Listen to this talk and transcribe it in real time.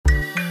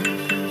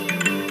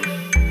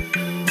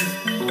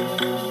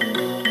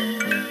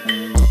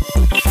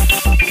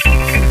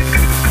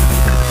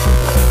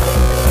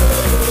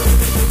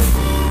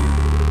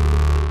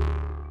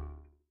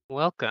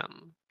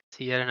welcome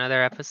to yet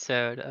another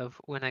episode of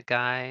When a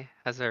Guy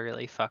Has a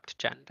Really Fucked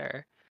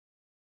Gender.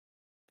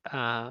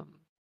 Um,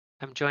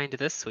 I'm joined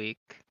this week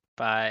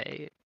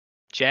by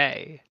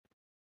Jay.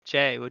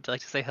 Jay, would you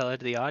like to say hello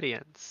to the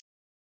audience?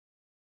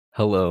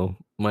 Hello,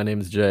 my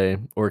name's Jay,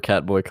 or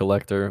Catboy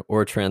Collector,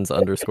 or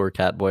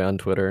trans_catboy on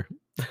Twitter.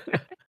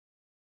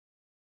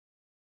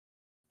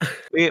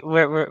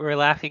 We're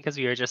laughing because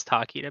we were just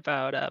talking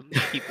about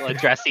people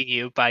addressing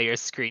you by your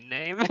screen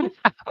name.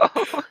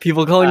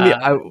 People calling me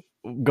uh,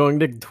 going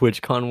to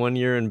TwitchCon one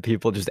year and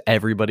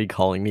everybody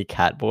calling me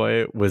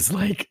Catboy was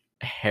like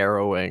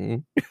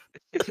harrowing.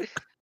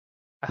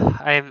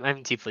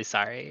 I'm deeply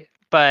sorry,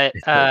 but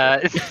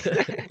It's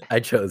okay. I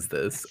chose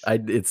this.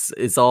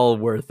 It's all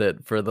worth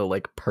it for the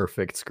like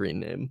perfect screen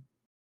name.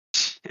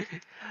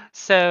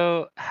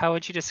 So, how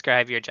would you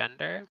describe your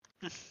gender?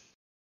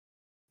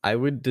 I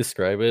would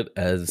describe it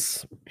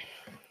as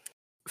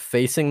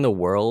facing the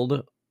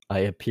world. I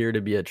appear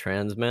to be a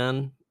trans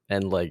man,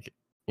 and like,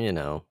 you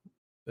know,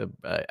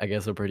 I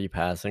guess a pretty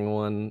passing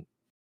one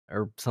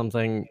or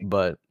something,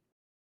 but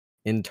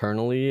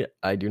internally,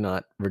 I do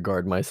not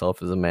regard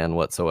myself as a man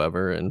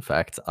whatsoever. In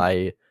fact,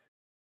 I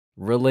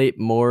relate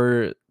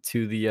more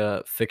to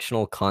the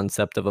fictional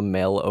concept of a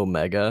male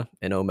Omega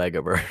in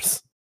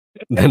Omegaverse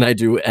than I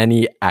do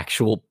any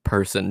actual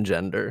person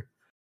gender.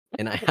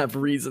 And I have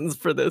reasons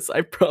for this,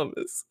 I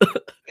promise.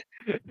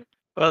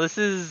 Well, this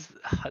is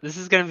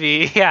gonna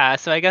be yeah.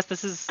 So I guess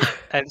this is.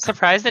 I'm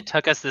surprised it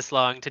took us this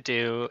long to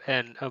do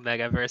an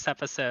Omegaverse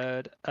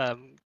episode.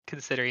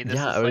 Considering this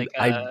Yeah, is like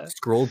I a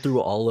scrolled through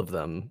all of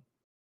them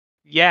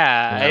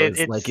yeah. and I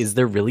was like, It's is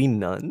there really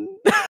none?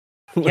 yeah.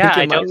 Like,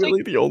 I am I don't think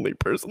really the only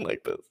person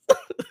like this?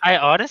 I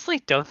honestly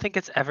don't think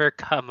it's ever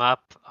come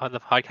up on the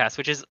podcast,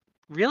 which is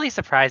really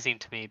surprising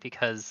to me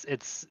because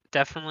it's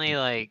definitely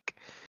like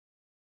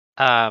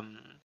um.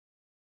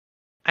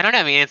 I don't know.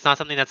 I mean, it's not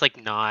something that's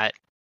like not.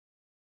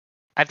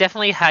 I've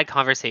definitely had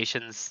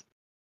conversations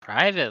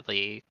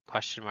privately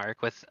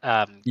with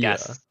Yeah.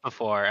 guests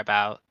before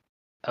about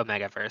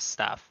Omegaverse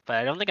stuff, but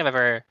I don't think I've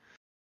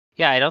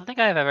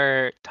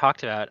ever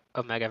talked about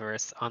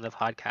Omegaverse on the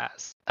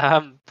podcast.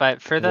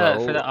 But for the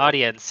Well,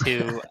 audience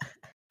who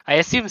I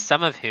assume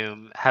some of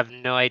whom have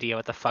no idea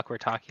what the fuck we're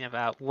talking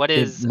about, what It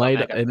is might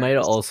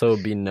Omegaverse? also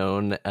be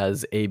known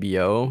as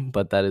ABO,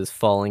 but that is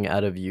falling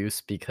out of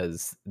use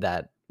because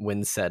that,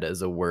 when said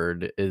as a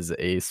word, is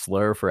a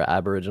slur for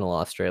Aboriginal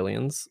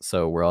Australians.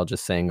 So we're all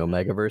just saying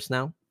Omegaverse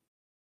now.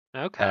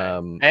 Okay, I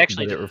actually But it didn't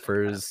know that.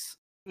 refers.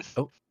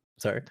 Oh,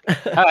 sorry.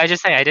 Oh, I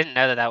just say I didn't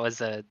know that that was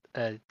a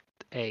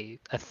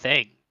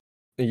thing.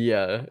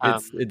 Yeah,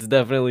 Um, it's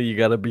definitely, you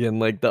gotta be in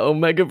like the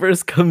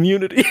Omegaverse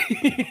community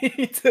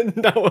to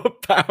know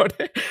about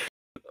it.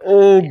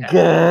 Oh yeah,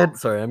 god.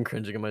 Sorry, I'm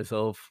cringing at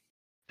myself.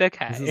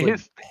 This is, okay. like,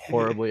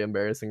 horribly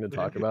embarrassing to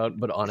talk about,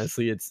 but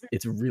honestly, it's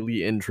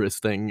really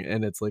interesting,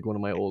 and it's, like, one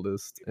of my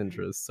oldest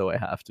interests, so I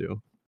have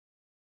to.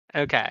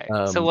 Okay.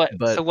 So what so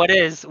But what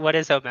is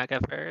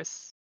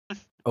Omegaverse?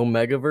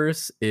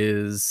 Omegaverse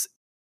is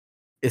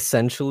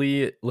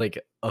essentially, like,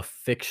 a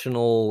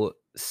fictional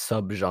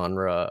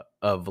subgenre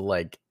of,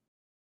 like,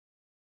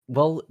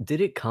 well, did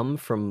it come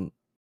from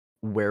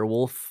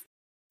werewolf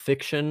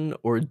fiction,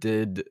 or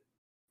did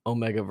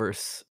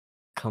Omegaverse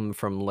come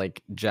from,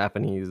 like,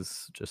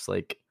 Japanese, just,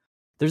 like,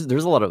 there's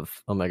a lot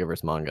of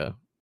Omegaverse manga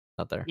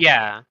out there.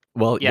 Yeah.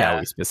 Well, Yeah.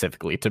 yaoi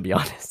specifically, to be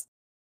honest.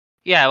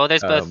 Yeah, well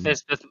Um,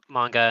 there's both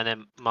manga and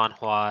then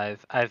manhwa.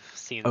 I've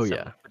seen oh, some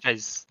yeah. which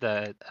is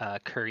the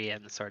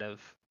Korean sort of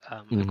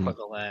Mhm.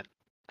 equivalent.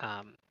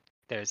 Um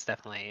there's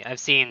definitely I've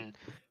seen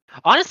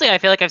honestly I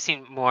feel like I've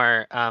seen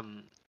more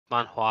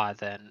manhwa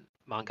than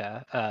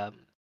manga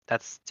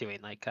that's doing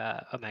like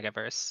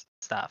Omegaverse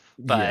stuff.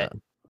 Yeah. But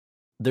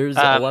There's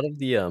a um lot of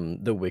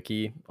the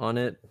wiki on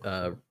it,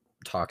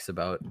 talks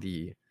about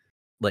the,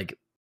 like,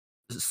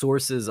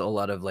 sources, a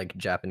lot of, like,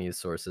 Japanese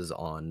sources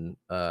on,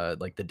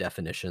 like, the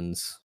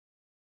definitions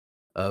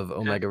of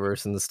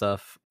Omegaverse and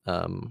stuff,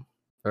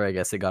 or I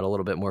guess it got a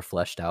little bit more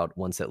fleshed out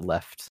once it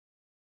left,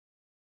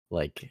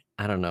 like,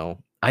 I don't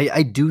know.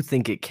 I do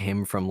think it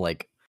came from,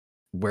 like,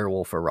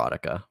 werewolf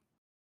erotica.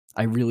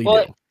 I really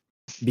well do,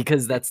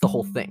 because that's the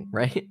whole thing,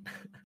 right?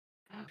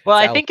 well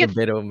It's I think alpha, it's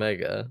beta,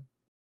 omega,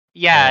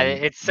 yeah,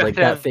 and, it's like,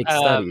 sort that of fake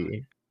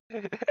study.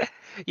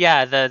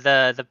 yeah,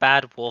 the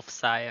bad wolf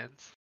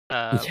science.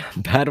 Yeah,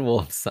 bad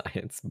wolf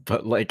science,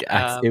 but, like, it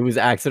Um, was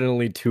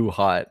accidentally too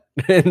hot,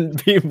 and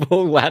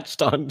people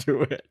latched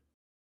onto it.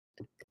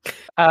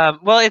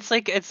 well, it's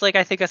like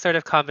I think a sort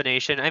of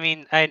combination. I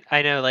mean,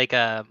 I know like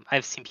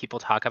I've seen people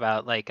talk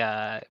about like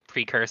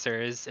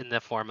precursors in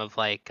the form of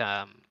like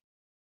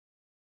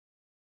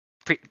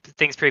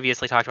things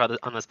previously talked about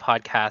on this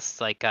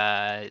podcast, like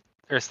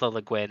Ursula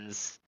Le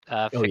Guin's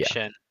Oh, yeah.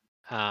 fiction,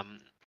 um,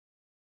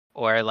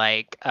 or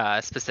like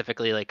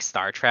specifically like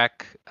Star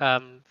Trek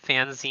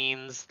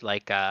fanzines,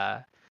 like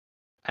I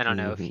don't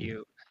know if Mhm.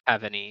 you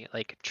have any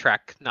like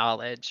Trek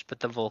knowledge, but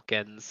the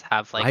Vulcans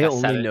have like I a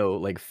only seven. know,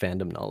 like,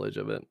 fandom knowledge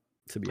of it.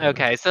 to be honest.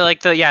 Okay, so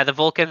like the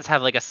Vulcans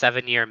have like a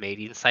 7-year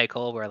mating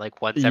cycle where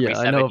like once every Yeah,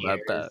 I 7 know about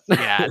years, that.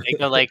 yeah,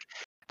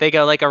 they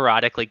go like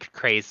erotically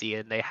crazy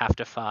and they have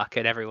to fuck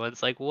and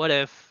everyone's like, what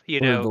if, Or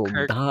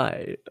they'll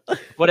die.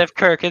 what if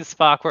Kirk and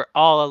Spock were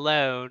all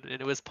alone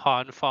and it was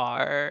Pon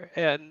farr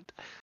and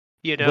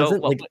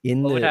Wasn't, what like,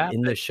 would what would in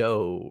happen? the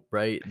show,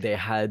 right,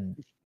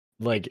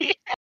 like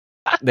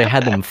they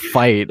had them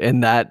fight,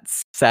 and that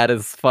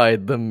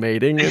satisfied the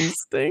mating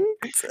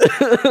instinct?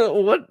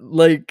 What,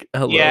 like,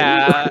 hello?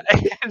 Yeah.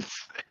 Yeah.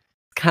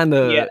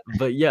 Kinda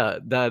but yeah,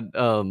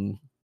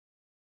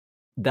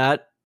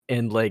 that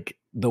and, like,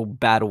 the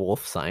bad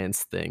wolf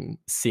science thing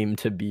seem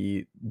to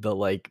be the,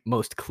 like,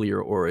 most clear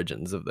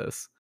origins of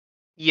this,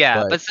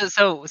 Yeah, but but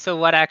so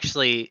what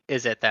actually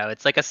is it though?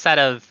 It's like a set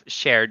of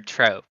shared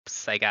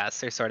tropes, I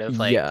guess, or sort of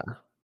like yeah,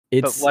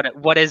 but it's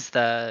what is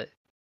the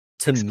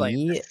to explain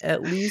me, this.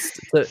 at least,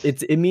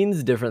 it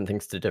means different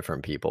things to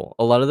different people.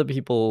 A lot of the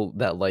people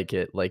that like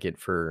it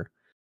for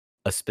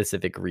a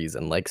specific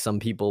reason, like, some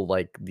people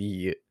like,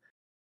 the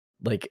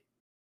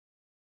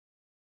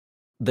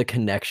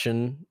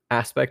connection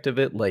aspect of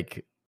it,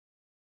 like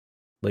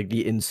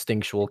the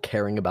instinctual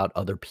caring about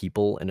other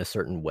people in a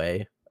certain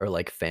way or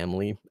like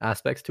family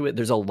aspects to it.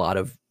 There's a lot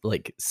of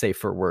like safe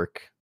for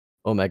work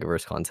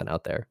Omegaverse content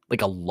out there.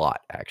 Like a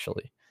lot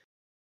actually.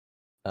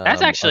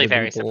 That's actually Other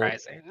very people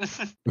surprising.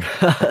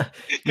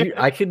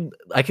 I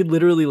could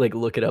literally like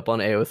look it up on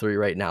AO3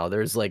 right now.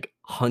 There's like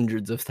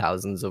hundreds of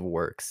thousands of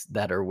works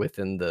that are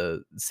within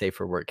the safe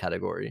for work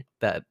category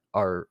that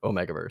are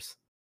Omegaverse.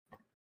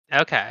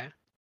 Okay.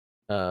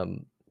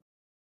 Um,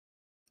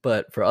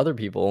 but for other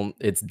people,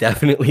 it's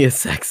definitely a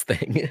sex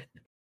thing.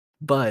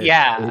 But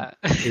Yeah.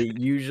 it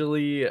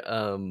usually,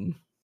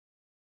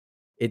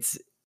 it's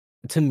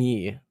to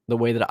me, the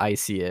way that I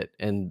see it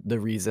and the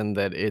reason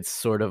that it's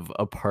sort of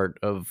a part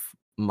of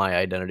my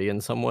identity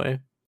in some way,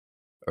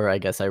 or I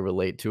guess I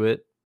relate to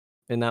it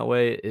in that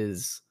way,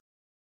 is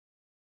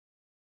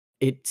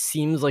it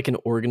seems like an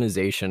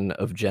organization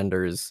of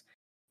genders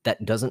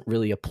that doesn't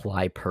really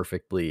apply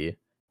perfectly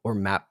or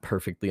map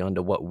perfectly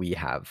onto what we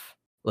have.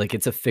 Like,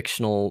 it's a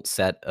fictional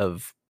set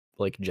of,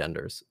 like,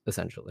 genders,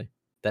 essentially,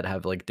 that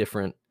have, like,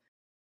 different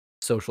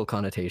social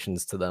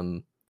connotations to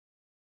them,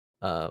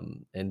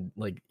 and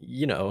like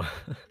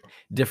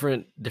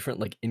different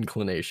like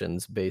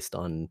inclinations based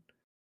on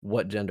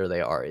what gender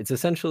they are. It's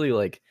essentially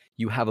like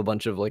you have a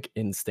bunch of like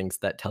instincts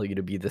that tell you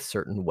to be this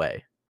certain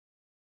way,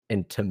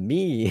 and to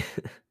me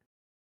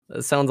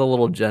that sounds a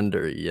little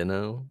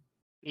gendery.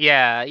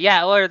 Yeah,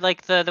 yeah, or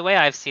like the way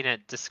I've seen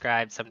it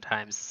described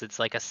sometimes is it's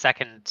like a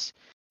second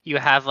you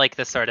have like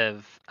the sort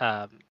of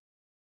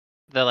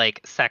the like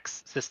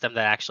sex system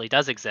that actually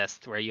does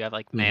exist where you have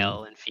like Hmm.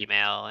 male and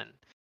female and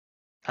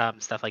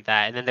stuff like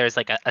that. And then there's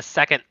like a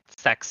second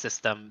sex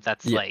system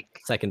that's Yeah,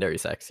 like secondary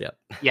sex, yeah.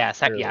 yeah,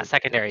 Or yeah.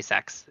 secondary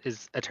sex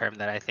is a term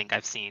that I think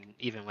I've seen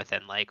even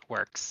within like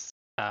works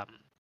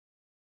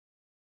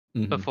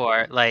Hmm.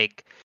 before.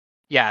 Like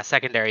yeah,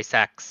 secondary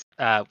sex,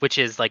 which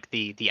is like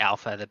the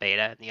alpha, the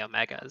beta, and the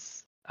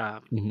omegas.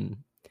 Hmm.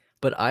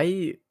 But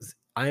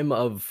I'm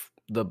of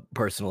the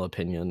personal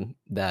opinion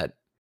that,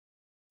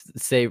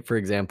 say for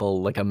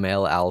example, like a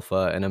male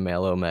alpha and a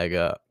male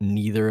omega,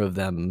 neither of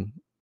them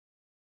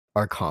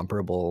are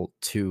comparable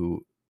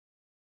to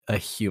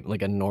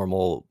like a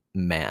normal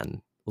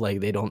man.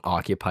 Like, they don't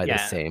occupy the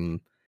Yeah, same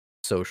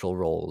social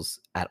roles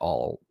at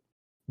all.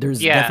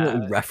 There's yeah,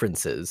 definitely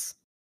references,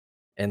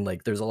 and,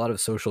 like, there's a lot of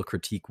social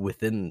critique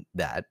within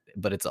that,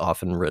 but it's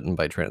often written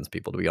by trans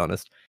people, to be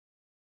honest.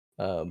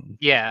 Um,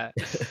 yeah.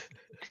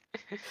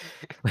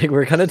 like,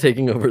 we're kinda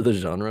taking over the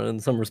genre in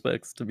some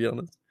respects, to be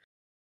honest.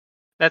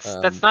 That's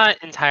Um,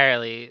 not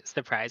entirely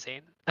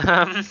surprising.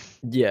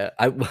 yeah,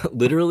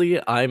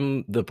 literally,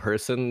 I'm the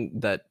person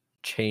that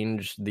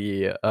changed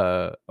the,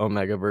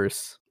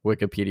 Omegaverse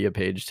Wikipedia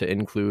page to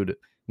include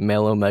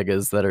male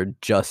omegas that are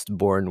just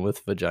born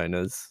with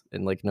vaginas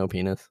and, like, no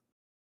penis.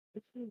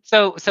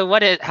 So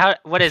what is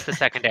the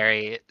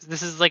secondary?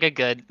 This is like a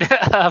good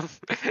this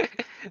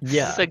is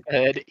Yeah. a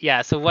good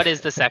yeah. So what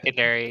is the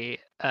secondary?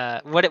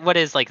 What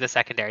is like the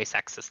secondary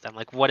sex system?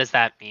 Like what does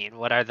that mean?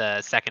 What are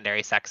the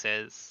secondary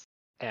sexes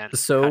and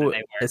how do So, they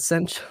work?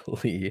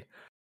 essentially,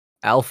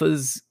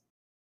 alphas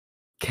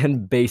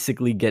can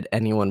basically get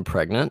anyone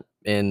pregnant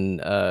in,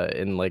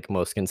 like,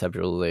 most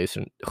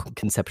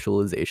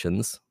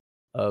conceptualizations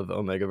of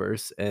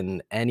Omegaverse,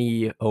 and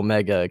any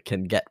omega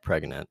can get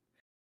pregnant,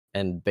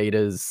 and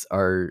betas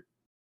are,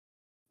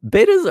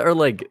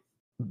 like,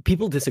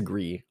 people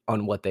disagree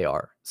on what they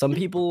are. Some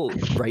people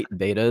write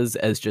betas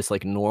as just,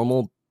 like,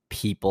 normal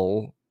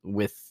people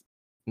with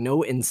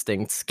no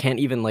instincts, can't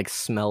even, like,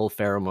 smell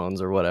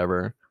pheromones or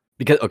whatever,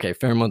 because okay,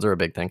 pheromones are a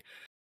big thing.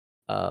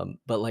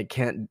 But like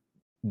can't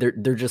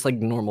they're just like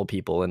normal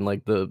people, and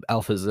like the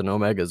alphas and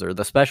omegas are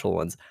the special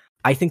ones.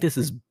 I think this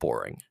is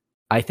boring.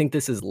 I think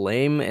this is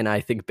lame, and I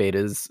think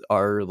betas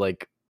are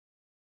like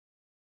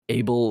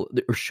able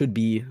or should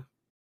be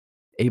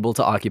able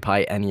to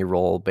occupy any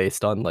role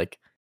based on like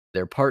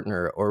their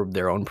partner or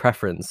their own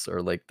preference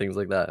or like things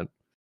like that.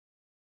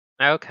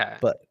 Okay.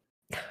 But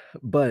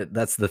But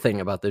that's the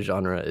thing about the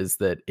genre is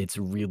that it's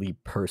really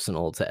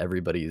personal to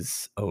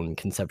everybody's own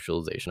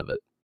conceptualization of it.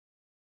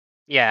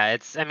 Yeah,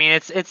 it's I mean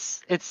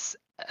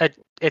a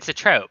it's a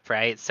trope,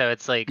 right? So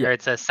it's like Yeah, or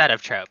it's a set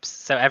of tropes.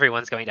 So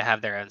everyone's going to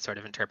have their own sort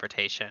of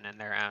interpretation and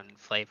their own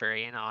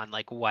flavoring on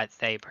like what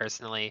they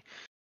personally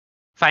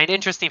find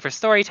interesting for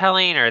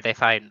storytelling or they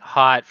find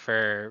hot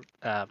for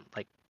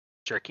like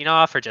jerking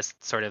off or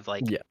just sort of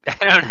like yeah,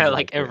 I don't know,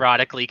 like exactly.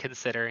 erotically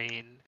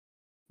considering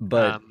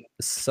But um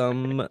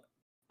some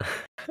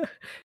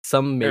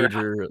some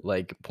erotic. major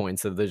like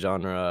points of the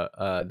genre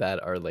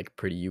that are like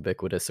pretty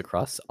ubiquitous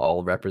across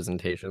all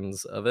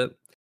representations of it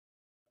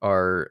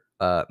are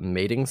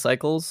mating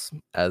cycles,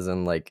 as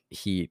in like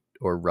heat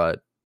or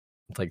rut,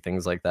 like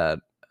things like that.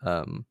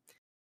 Um,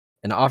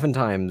 and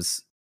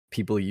oftentimes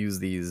people use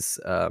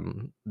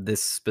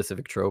this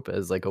specific trope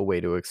as like a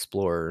way to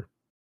explore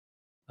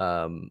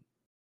um,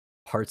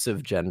 parts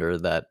of gender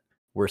that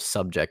we're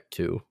subject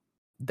to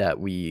that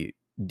we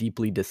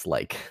deeply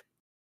dislike.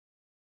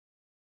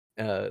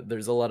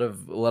 There's a lot of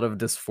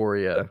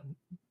dysphoria,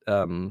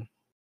 um,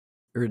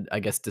 or I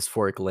guess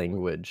dysphoric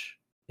language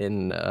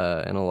in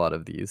a lot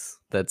of these.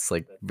 That's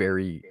like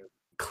very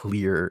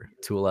clear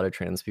to a lot of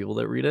trans people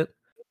that read it,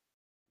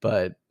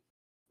 but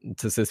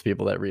to cis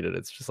people that read it,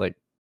 it's just like,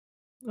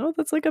 oh,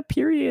 that's like a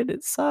period.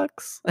 It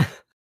sucks.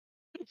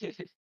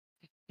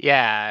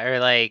 Yeah, or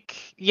like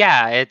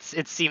yeah, it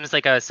seems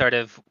like a sort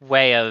of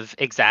way of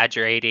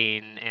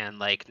exaggerating and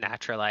like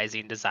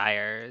naturalizing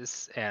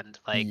desires and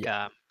like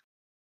Yeah,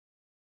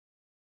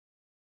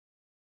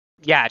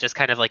 yeah, just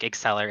kind of like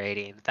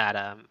accelerating that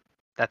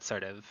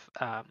sort of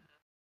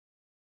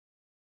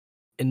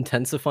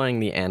intensifying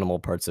the animal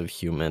parts of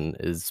human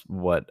is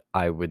what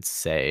I would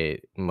say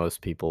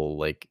most people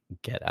like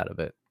get out of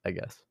it. I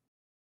guess,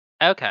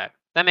 okay.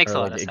 That makes or a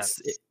lot like of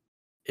sense.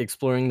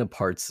 exploring the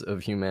parts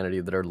of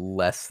humanity that are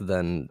less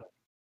than,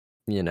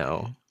 you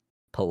know,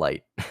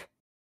 polite.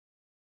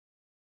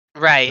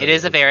 Right. Or It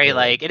is a like, very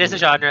like it is you a know.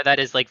 genre that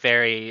is like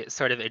very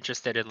sort of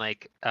interested in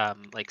like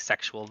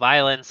sexual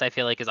violence, I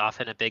feel like is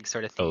often a big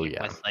sort of Oh theme yeah.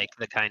 with like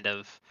the kind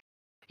of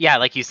yeah,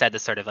 like you said, the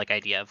sort of like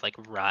idea of like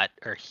rut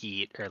or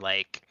heat or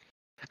like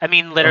I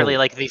mean literally Oh,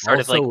 like these sort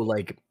of also like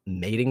like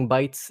mating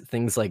bites,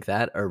 things like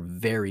that are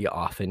very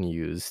often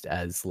used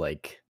as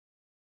like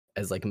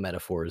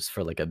metaphors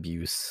for like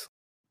abuse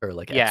or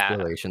like yeah,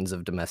 explorations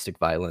of domestic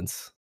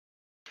violence.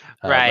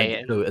 Like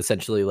right. so And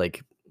essentially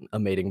like a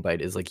mating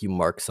bite is like you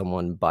mark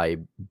someone by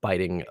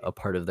biting a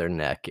part of their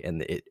neck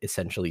and it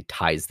essentially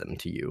ties them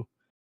to you.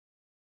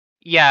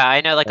 yeah,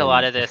 I know like a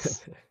lot And of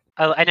this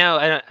I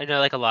know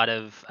like a lot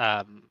of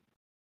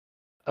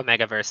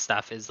Omegaverse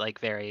stuff is like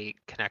very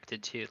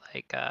connected to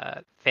like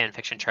fan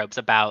fiction tropes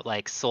about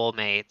like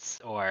soulmates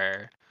yeah,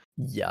 or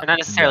not yeah.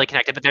 necessarily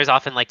connected, but there's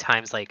often like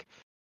times like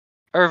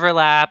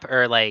overlap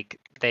or like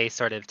they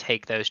sort of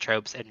take those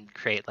tropes and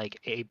create like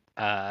a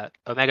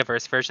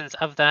Omegaverse versions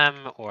of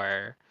them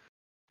or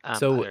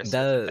So other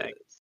sorts of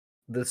things.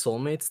 the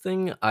soulmates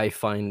thing I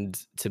find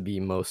to be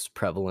most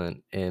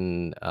prevalent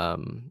in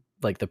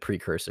like the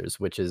precursors,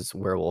 which is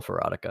werewolf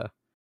erotica.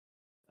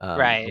 A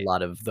Right.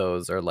 lot of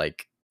those are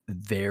like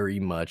very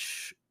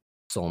much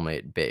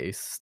soulmate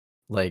based.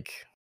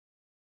 Like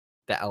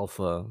the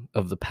alpha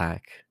of the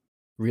pack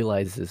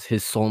realizes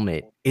his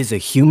soulmate is a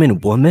human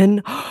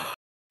woman.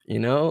 You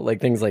know,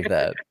 like things like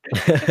that.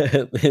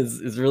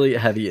 It's really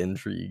heavy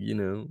intrigue, you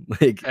know?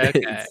 Like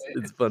Okay.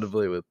 it's fun to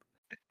play with.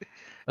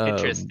 Um,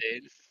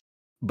 Interesting.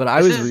 but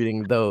I This was is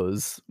reading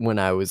those when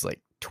I was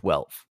like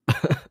 12.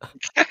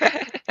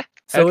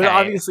 So it okay.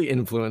 obviously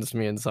influenced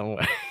me in some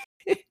way.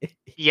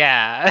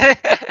 Yeah.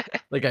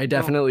 Like I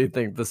Well, definitely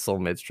think the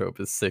soulmates trope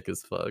is sick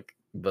as fuck,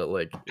 but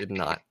like it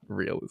not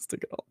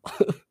realistic at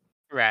all.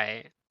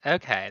 right.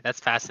 Okay, that's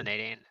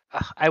fascinating.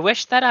 Ugh, I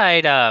wish that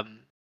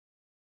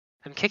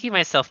I'm kicking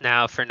myself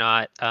now for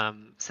not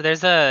so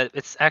there's a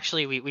it's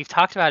actually we've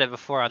talked about it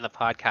before on the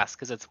podcast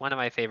because it's one of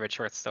my favorite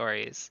short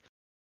stories.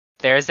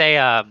 There's a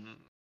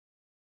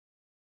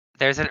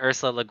there's an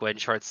Ursula Le Guin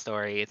short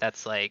story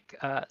that's like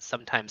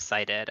sometimes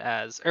cited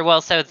as or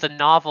well so it's a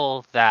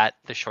novel that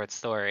the short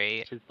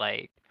story is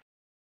like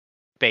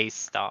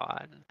based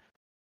on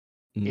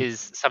Mm.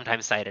 is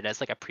sometimes cited as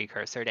like a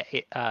precursor to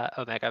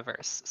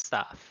Omegaverse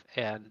stuff.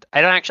 And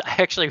I don't actually, I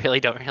actually really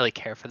don't really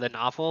care for the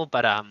novel,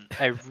 but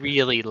I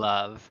really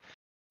love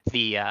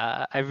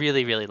I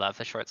really really love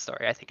the short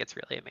story. I think it's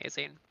really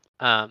amazing.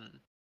 Um,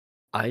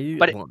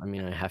 but Well, I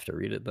mean, I have to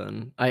read it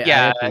then. I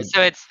yeah, actually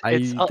so it's I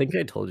think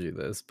I told you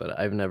this, but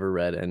I've never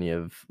read any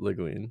of Le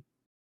Guin.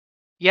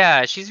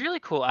 yeah, she's really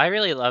cool. I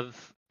really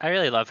love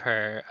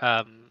her.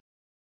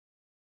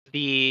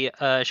 The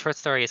short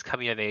story is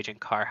Coming of Age in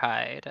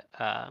Carhide.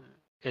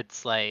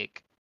 It's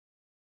like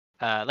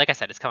I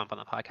said, it's come up on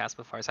the podcast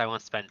before, so I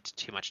won't spend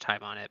too much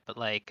time on it. But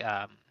like,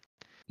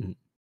 Mhm.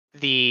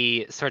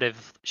 the sort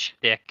of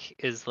shtick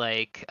is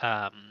like,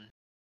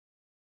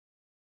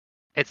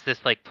 it's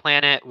this like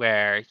planet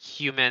where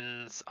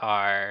humans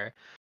are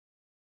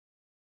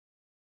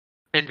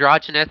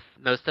androgynous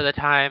most of the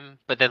time,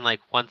 but then like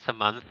once a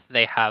month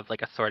they have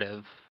like a sort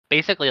of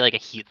basically like a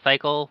heat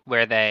cycle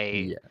where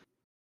they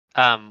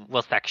Yeah.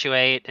 will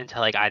sexuate into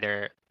like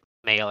either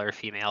male or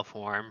female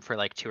form for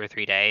like 2 or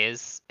 3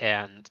 days,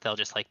 and they'll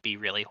just like be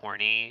really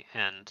horny,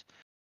 and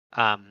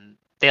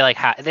they like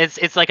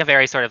it's like a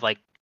very sort of like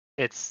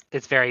it's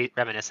very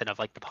reminiscent of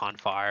like the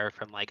Ponfar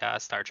from like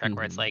Star Trek,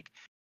 where it's Mhm. like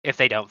if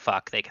they don't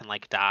fuck, they can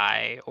like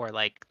die or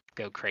like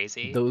go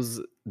crazy.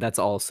 That's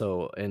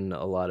also in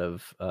a lot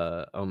of,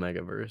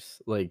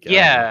 Omegaverse, like,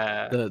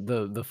 Yeah.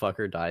 the fuck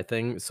or die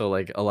thing, so,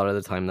 like, a lot of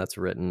the time that's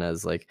written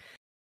as, like,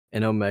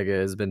 an Omega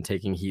has been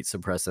taking heat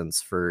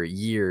suppressants for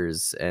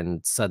years,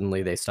 and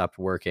suddenly they stopped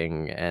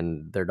working,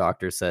 and their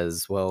doctor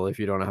says, "Well, if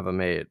you don't have a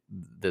mate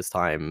this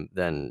time,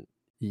 then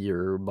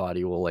your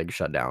body will, like,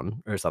 shut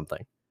down," or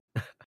something.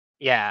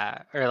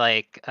 Yeah, or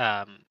like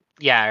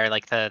yeah, or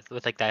like the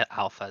with like the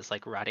alphas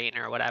like rutting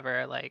or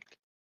whatever, like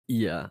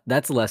Yeah,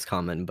 that's less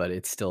common, but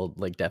it's still,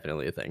 like,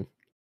 definitely a thing.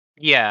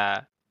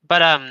 yeah.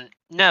 But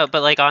no,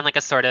 but like on like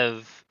a sort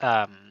of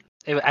I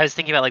was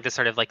thinking about like the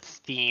sort of like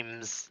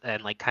themes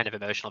and like kind of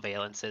emotional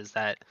valences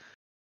that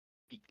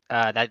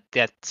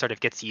that sort of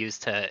gets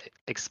used to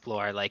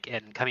explore like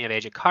in coming of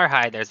age at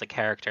Carhide. There's a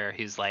character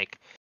who's like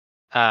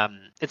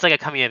it's like a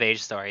coming of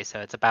age story,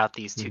 so it's about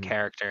these two Mhm.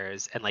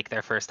 characters and like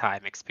their first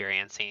time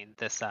experiencing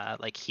this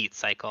like heat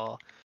cycle,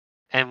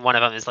 and one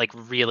of them is like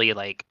really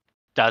like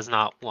does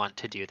not want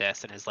to do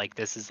this and is like,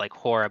 this is like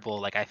horrible,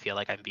 like I feel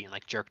like I'm being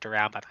like jerked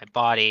around by my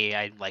body,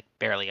 I'm like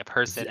barely a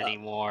person Yeah.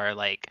 anymore,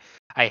 like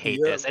I hate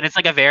Yep. this. And it's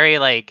like a very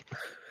like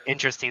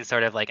interesting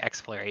sort of like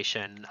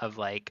exploration of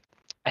like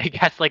I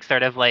guess like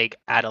sort of like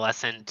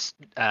adolescent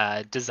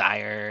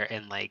desire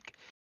and like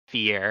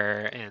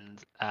fear and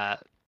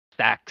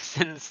sex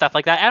and stuff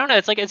like that. I don't know,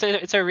 it's like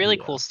it's a really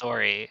cool Yeah.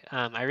 story.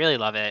 I really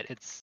love it.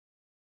 It's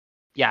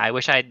Yeah, I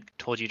wish I'd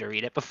told you to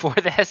read it before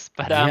this,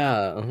 but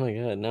Yeah, oh my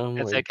god, now I'm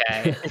it's like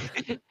okay. it's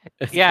fine,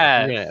 we're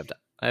Yeah. gonna have time.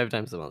 I have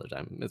time some other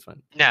time, it's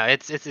fine. No,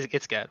 it's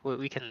good.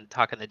 We can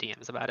talk in the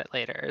DMs about it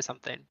later or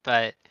something.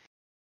 But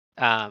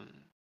um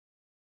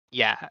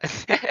yeah.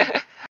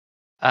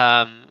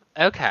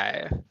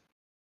 Okay.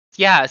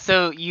 Yeah,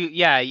 so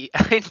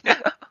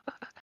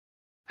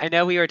I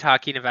know we were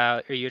talking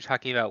about, or you were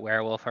talking about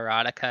werewolf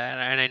erotica,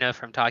 and I know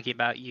from talking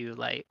about you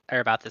like or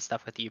about this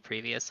stuff with you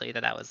previously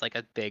that that was like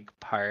a big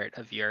part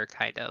of your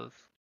kind of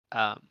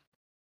um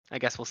I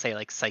guess we'll say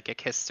like psychic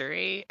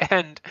history.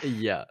 And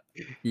Yeah.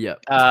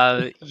 Yep.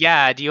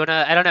 yeah, do you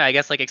wanna, I don't know, I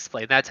guess like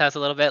explain that to us a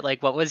little bit?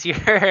 Like what was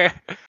your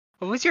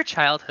what was your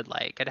childhood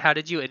like, and how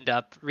did you end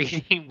up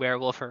reading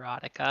werewolf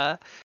erotica?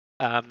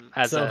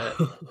 As So, a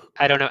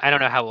I don't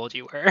know how old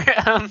you were.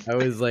 I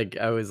was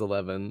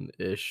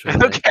 11-ish when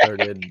I Okay.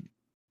 started,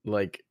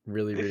 like,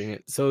 really reading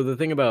it. So, the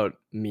thing about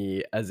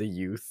me as a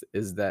youth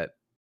is that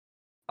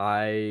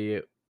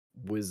I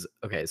was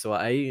okay, so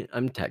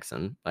I'm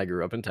Texan, I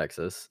grew up in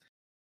Texas,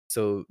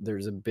 so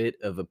there's a bit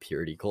of a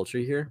purity culture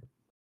here,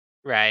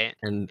 Right.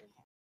 and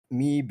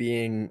me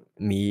being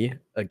me,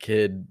 a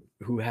kid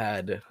who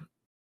had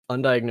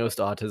undiagnosed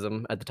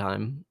autism at the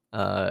time,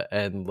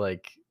 and,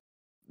 like,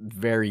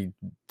 very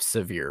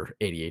severe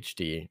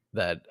ADHD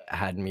that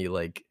had me,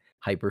 like,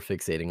 hyper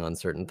fixating on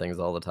certain things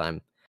all the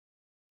time.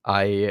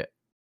 I,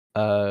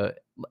 uh,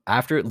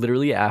 after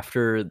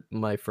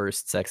my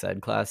first sex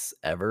ed class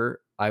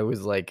ever, I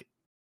was like,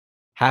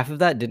 half of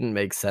that didn't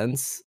make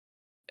sense,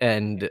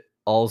 and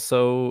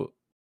also,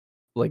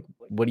 like,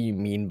 what do you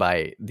mean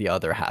by the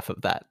other half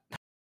of that?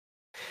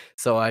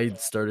 So I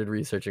started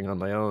researching on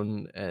my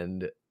own,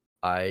 and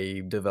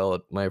I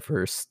developed my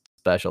first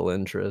special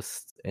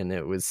interest, and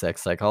it was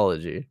sex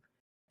psychology.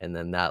 And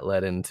then that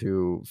led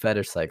into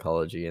fetish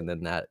psychology, and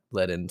then that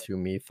led into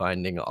me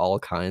finding all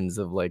kinds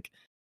of like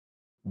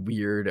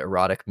weird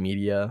erotic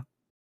media.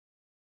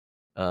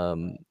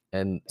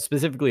 And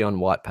specifically on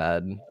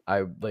Wattpad,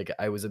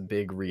 I was a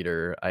big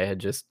reader. I had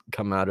just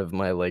come out of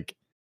my like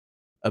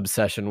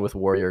obsession with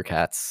warrior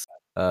cats.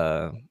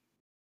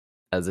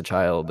 As a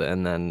child,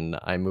 and then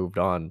I moved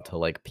on to,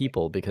 like,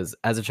 people because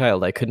as a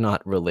child, I could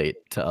not relate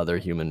to other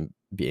human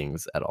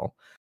beings at all.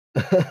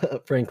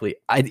 Frankly,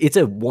 it's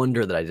a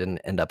wonder that I didn't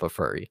end up a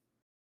furry,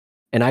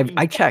 and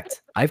I've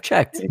checked.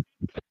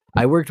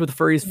 I worked with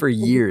furries for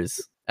years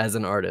as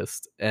an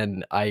artist,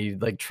 and I,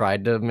 like,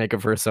 tried to make a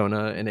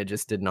persona, and it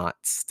just did not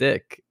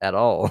stick at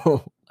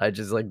all. I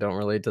just, like, don't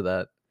relate to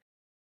that.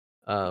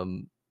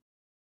 Um,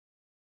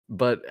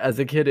 but as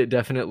a kid, it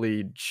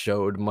definitely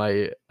showed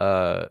my,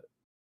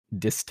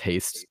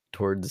 distaste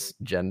towards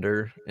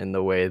gender in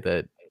the way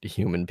that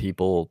human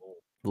people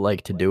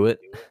like to do it.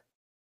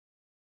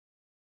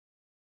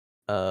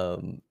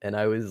 And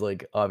I was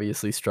like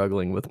obviously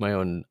struggling with my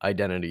own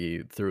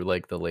identity through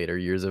like the later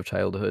years of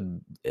childhood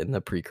in the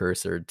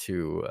precursor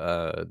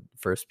to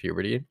first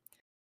puberty.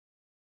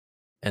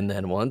 And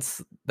then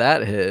once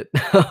that hit,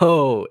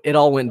 oh, it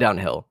all went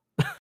downhill.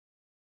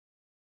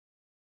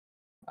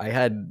 I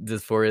had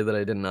dysphoria that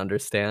I didn't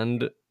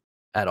understand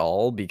at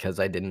all because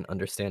I didn't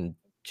understand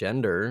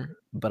gender,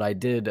 but I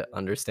did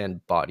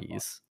understand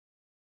bodies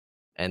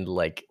and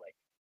like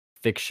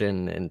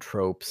fiction and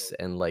tropes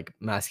and like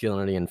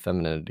masculinity and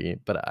femininity,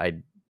 but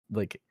I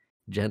like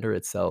gender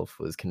itself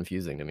was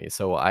confusing to me.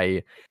 So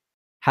I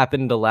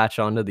happened to latch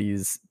onto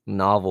these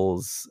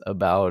novels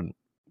about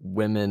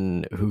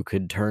women who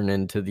could turn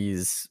into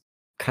these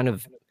kind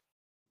of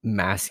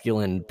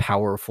masculine,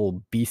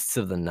 powerful beasts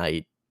of the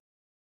night,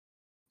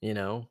 you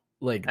know?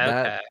 Like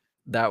Okay.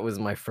 that was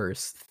my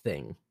first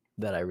thing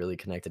that I really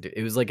connected to.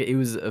 It was like it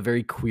was a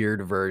very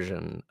queered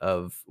version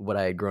of what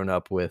I had grown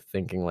up with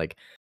thinking like,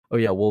 "Oh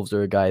yeah, wolves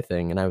are a guy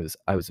thing," and I was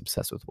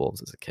obsessed with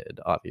wolves as a kid,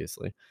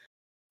 obviously.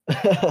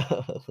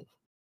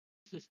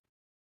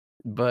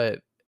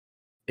 But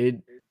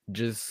it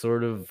just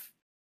sort of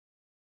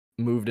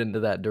moved into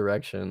that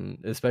direction,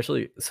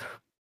 especially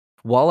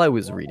while I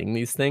was reading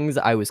these things,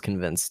 I was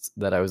convinced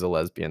that I was a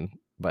lesbian,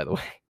 by the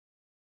way.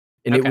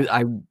 And Okay.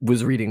 I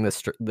was reading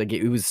this like,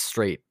 it was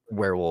straight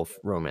werewolf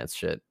romance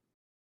shit.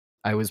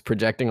 I was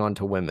projecting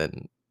onto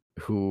women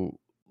who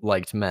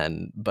liked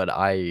men, but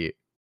I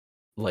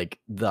like,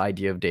 the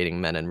idea of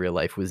dating men in real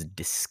life was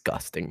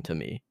disgusting to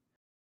me.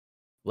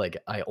 Like,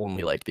 I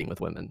only liked being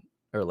with women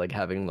or, like,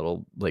 having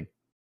little, like,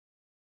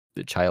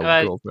 the child Uh,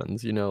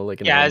 girlfriends,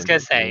 like, in yeah, I was gonna elementary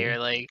say school. you're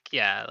like,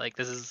 yeah, like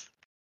this is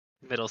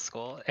middle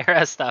school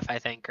era stuff, I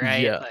think,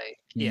 right? Yeah. Like,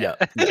 yeah.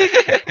 Yeah,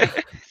 yeah.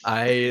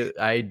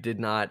 I did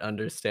not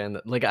understand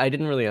that like, I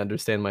didn't really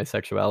understand my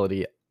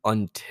sexuality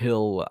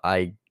until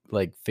I,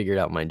 like, figured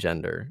out my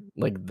gender.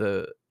 Like,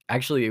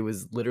 actually, it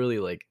was literally,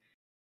 like,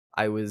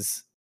 I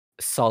was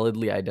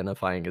solidly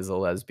identifying as a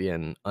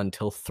lesbian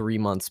until 3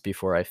 months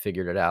before I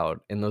figured it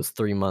out. In those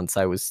 3 months,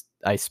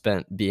 I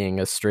spent being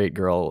a straight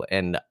girl,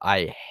 and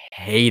I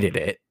hated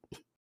it.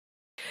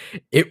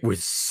 It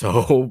was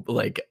so,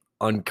 like,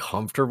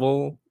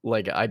 uncomfortable,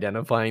 like,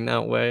 identifying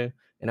that way,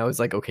 and I was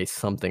like, "Okay,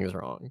 something's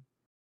wrong."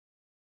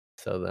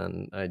 So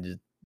then I just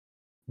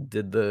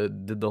did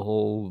the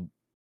whole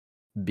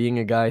being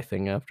a guy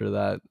thing after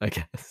that, I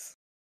guess.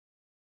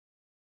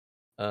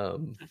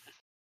 Um,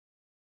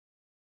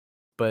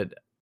 but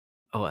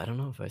oh, I don't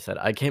know if I said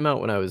I came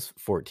out when I was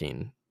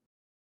 14,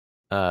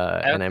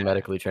 and I Okay.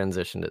 medically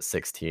transitioned at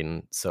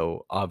 16,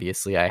 so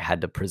obviously I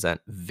had to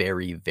present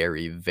very,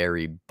 very,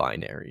 very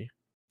binary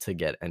to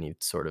get any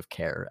sort of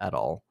care at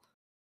all.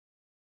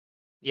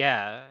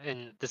 Yeah,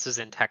 and this was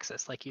in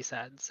Texas, like you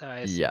said, so I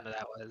Yeah, assume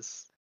that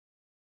was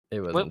it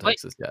was what in what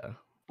Texas, yeah.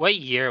 what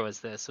year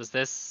was this? Was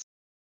this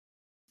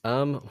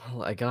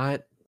Well, I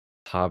got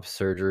top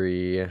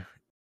surgery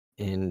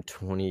in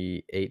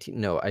 2018.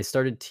 No, I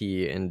started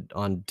T in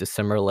on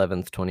December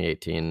 11th,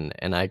 2018,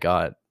 and I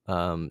got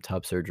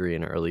top surgery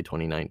in early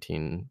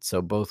 2019.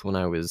 So both when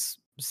I was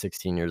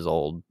 16 years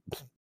old,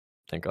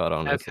 thank God,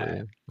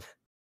 okay. honestly.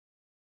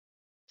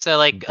 So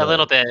like a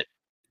little But bit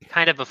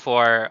kind of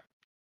before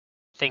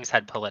things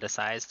had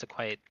politicized to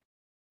quite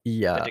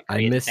the yeah,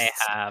 degree that they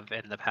have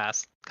in the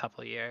past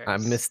couple I years.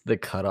 missed the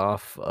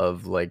cutoff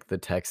of like the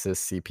Texas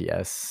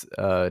CPS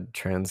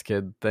trans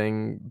kid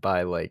thing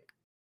by like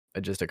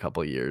just a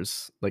couple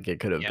years. Like it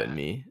could have been Yeah.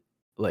 me.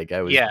 Like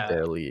I was Yeah,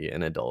 barely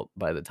an adult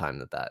by the time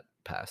that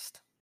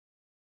passed.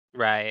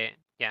 right.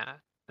 Yeah.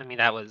 I mean,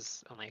 that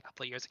was only a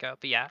couple of years ago,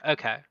 but yeah,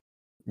 okay.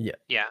 Yeah,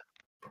 Yeah,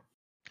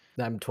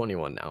 I'm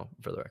 21 now,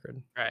 for the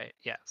record. right.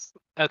 Yes.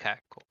 Okay,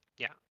 cool.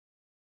 Yeah.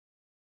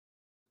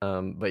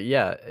 But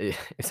yeah,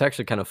 it's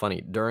actually kind of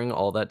funny. During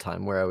all that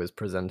time where I was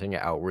presenting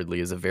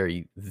outwardly as a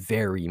very,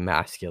 very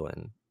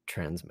masculine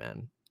trans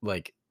man,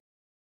 like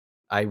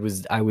I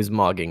was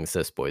mogging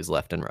cis boys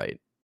left and right.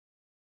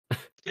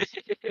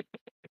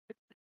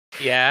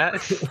 Yeah.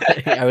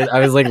 Like, I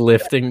was like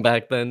lifting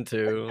back then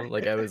too.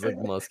 Like I was like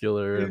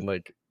muscular and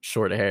like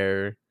short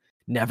hair.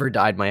 Never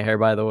dyed my hair,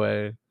 by the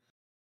way.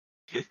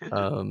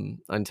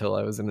 Until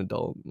I was an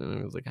adult and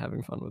I was like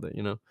having fun with it.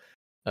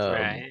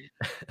 Um, Right.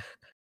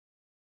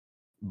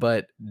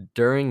 But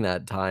during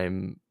that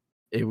time,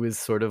 it was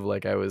sort of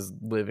like I was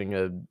living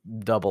a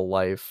double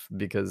life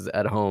because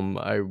at home,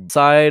 I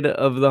side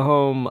of the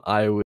home,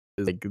 I was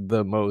like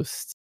the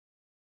most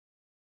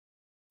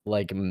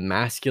like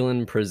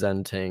masculine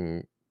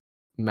presenting,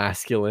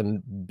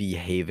 masculine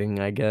behaving,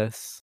 I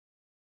guess,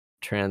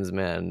 trans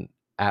man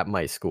at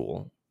my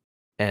school.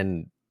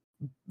 And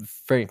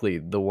frankly,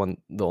 the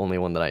only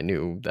one that I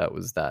knew that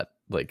was that,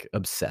 like,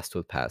 obsessed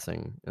with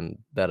passing and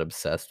that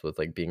obsessed with,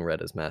 like, being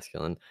read as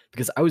masculine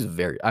because I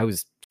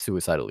was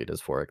suicidally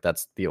dysphoric.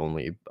 That's the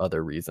only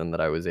other reason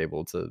that I was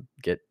able to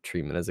get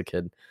treatment as a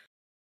kid.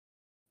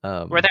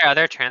 Were Um, there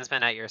other trans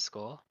men at your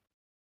school?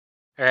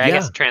 Or I yeah,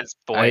 guess trans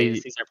boys,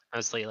 I these are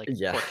mostly like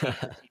yeah. 14,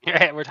 15,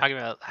 right? We're talking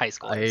about high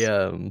I, schoolers.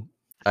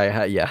 I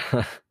had yeah.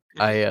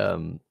 I,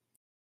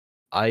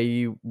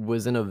 I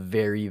was in a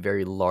very,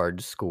 very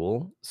large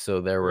school,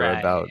 so there were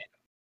Right. about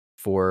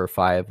 4 or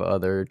 5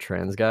 other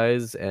trans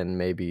guys and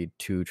maybe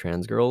 2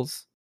 trans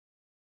girls.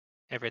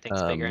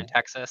 Everything's bigger in Um,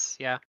 Texas.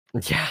 Yeah.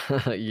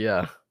 yeah,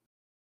 yeah.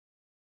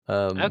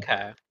 Um,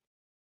 Okay.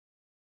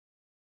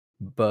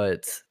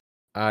 but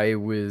I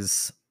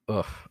was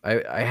ugh,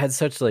 I had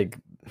such, like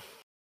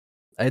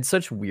I had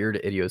such weird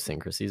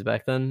idiosyncrasies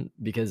back then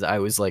because I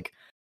was, like,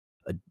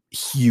 a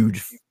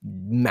huge,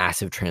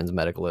 massive trans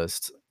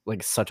medicalist,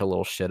 like, such a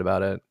little shit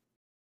about it.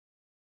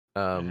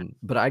 Mhm.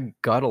 But I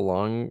got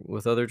along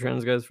with other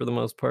trans guys for the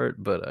most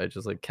part, but I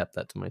just, like, kept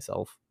that to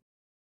myself.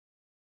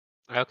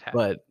 Okay.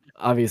 But,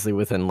 obviously,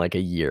 within, like, a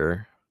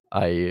year,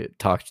 I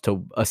talked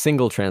to a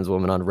single trans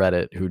woman on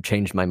Reddit who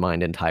changed my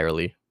mind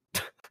entirely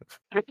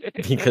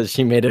because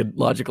she made a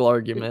logical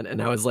argument,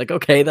 and I was like,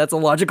 "Okay, that's a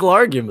logical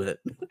argument."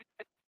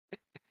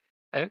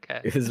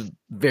 Okay. It was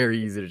very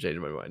easy to change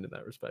my mind in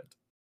that respect.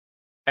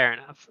 Fair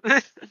enough.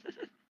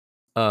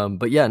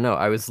 But yeah, no,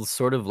 I was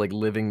sort of like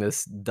living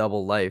this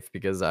double life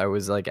because I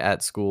was like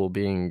at school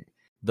being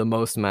the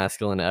most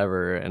masculine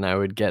ever, and I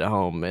would get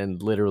home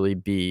and literally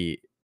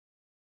be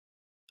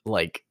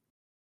like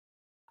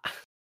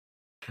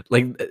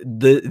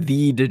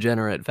the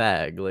degenerate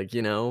fag, like,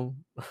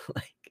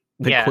 like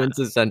the Yeah.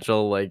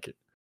 quintessential like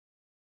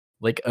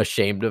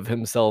ashamed of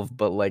himself,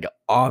 but like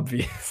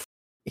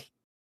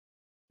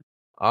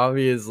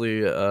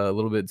obviously a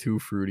little bit too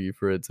fruity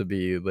for it to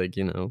be like,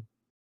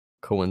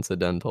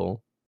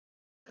 coincidental.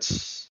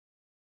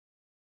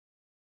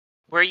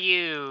 Were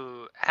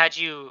you had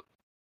you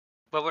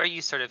what were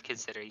you sort of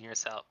considering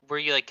yourself? Were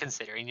you, like,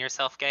 considering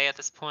yourself gay at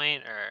this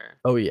point, or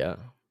Oh, yeah.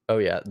 Oh,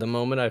 yeah. The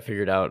moment I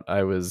figured out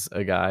I was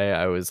a guy,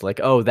 I was like,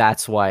 "Oh,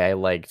 that's why I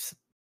liked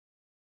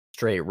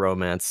straight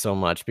romance so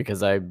much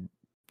because I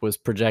was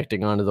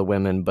projecting onto the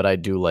women, but I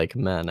do like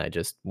men. I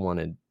just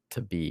wanted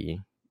to be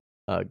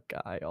a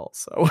guy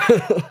also."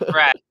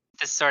 right,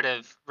 this sort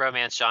of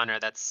romance genre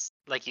that's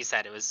like you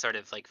said, it was sort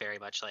of, like, very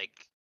much like,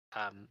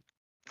 um,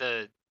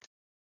 the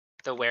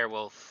the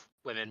werewolf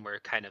women were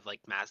kind of, like,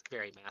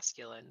 very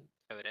masculine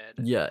coded,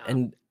 Yeah,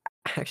 and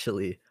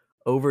actually,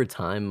 over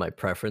time, my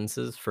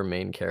preferences for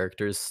main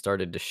characters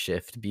started to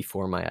shift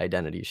before my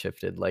identity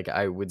shifted. Like,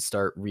 I would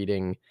start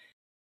reading,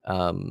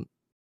 um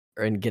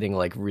and getting,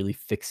 like, really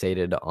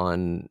fixated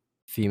on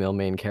female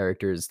main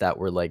characters that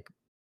were, like,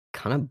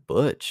 kinda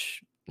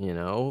butch,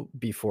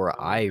 before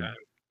I, okay,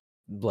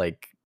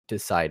 like,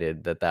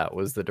 decided that that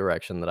was the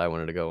direction that I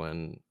wanted to go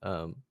in,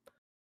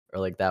 or,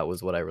 like, that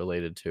was what I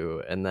related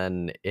to, and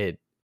then it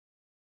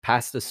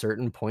past a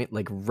certain point,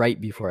 like, right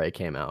before I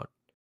came out,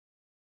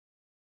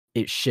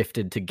 it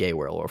shifted to gay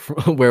werewolf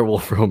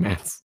werewolf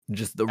romance,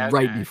 just the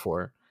right okay,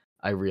 before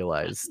I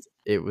realized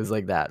it was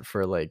like that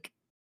for, like,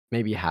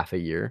 maybe half a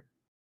year,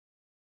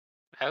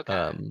 okay.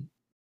 um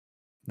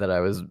that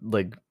I was,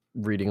 like,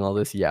 reading all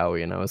this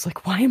yaoi, and I was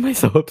like, "Why am I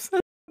so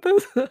upset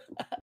with this?"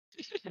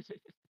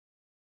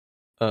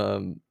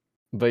 Um,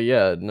 but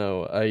yeah,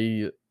 no,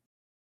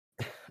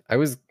 I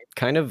was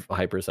kind of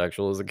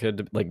hypersexual as a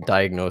kid, like,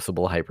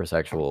 diagnosable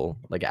hypersexual,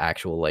 like,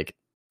 actual, like,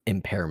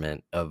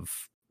 impairment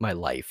of my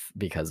life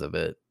because of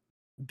it.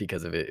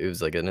 It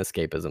was like an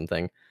escapism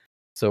thing.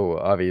 So,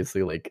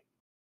 obviously, like,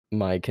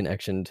 my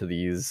connection to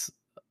these,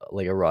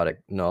 like, erotic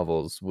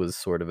novels was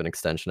sort of an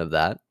extension of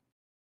that.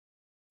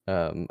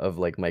 Of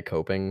like my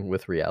coping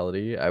with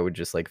reality. I would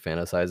just like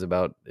fantasize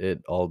about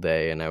it all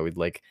day and I would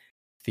like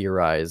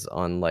theorize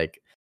on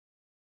like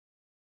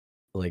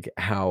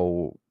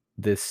how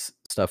this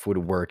stuff would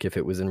work if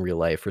it was in real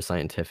life or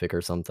scientific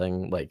or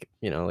something like,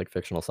 like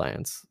fictional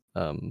science.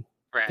 Thinking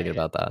Right,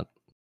 about that.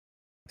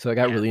 So I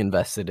got yeah. really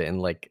invested in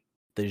like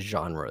the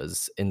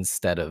genres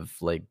instead of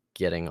like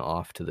getting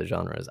off to the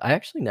genres. I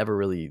actually never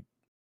really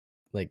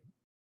like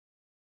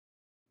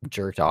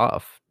jerked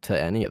off to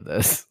any of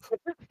this.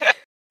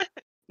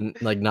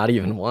 Like not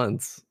even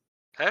once.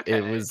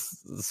 It Okay, was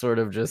sort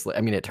of just like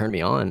I mean, it turned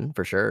me on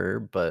for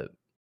sure, but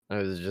I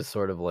was just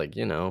sort of like,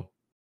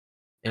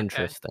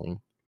 okay.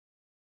 interesting.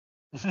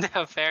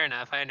 No, fair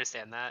enough, I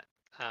understand that.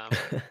 Um,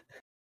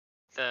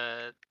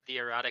 the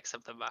erotics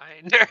of the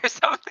mind or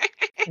something.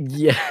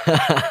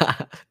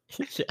 Yeah.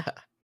 Yeah.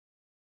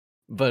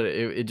 But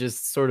it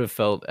just sort of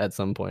felt at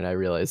some point I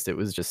realized it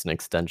was just an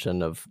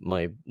extension of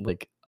my,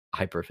 like,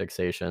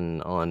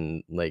 hyperfixation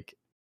on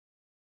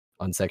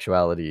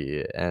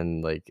sexuality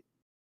and, like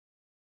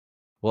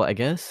well, I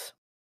guess,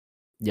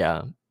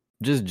 yeah,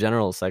 just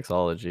general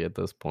sexology at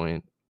this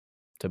point,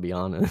 to be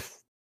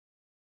honest.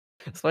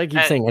 That's why I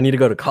keep Uh saying I need to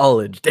go to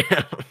college,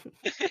 damn.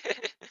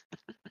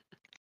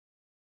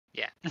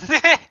 Yeah.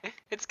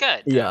 It's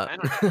good, though, Yeah. I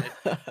don't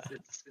know,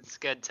 it's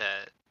good to,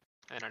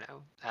 I don't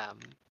know,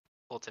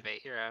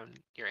 cultivate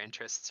your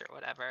interests or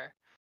whatever.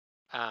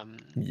 Um,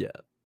 Yeah.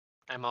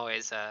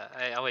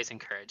 I always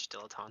encourage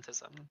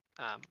dilettantism,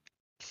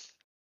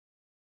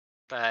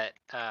 but,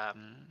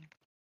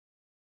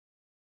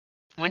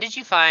 when did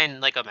you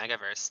find, like,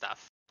 Omegaverse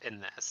stuff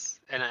in this?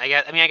 And I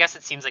guess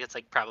it seems like it's,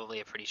 like, probably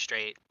a pretty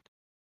straight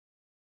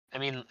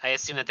I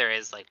assume that there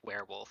is, like,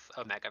 werewolf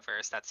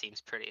Omegaverse, that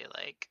seems pretty,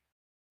 like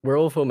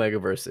Werewolf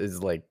Omegaverse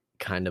is, like,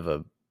 kind of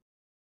a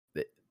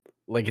eh,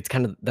 like, it's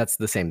kind of that's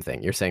the same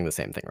thing. You're saying the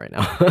same thing right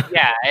now.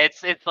 yeah,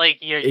 it's like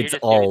you're It's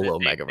just doing all the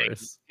same thing.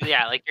 Omegaverse.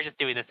 Yeah, like, you're just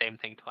doing the same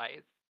thing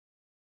twice.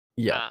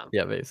 Yeah, Um,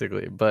 yeah,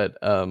 basically, but,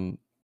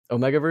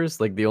 Omegaverse,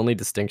 like, the only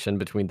distinction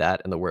between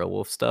that and the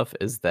werewolf stuff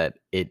is that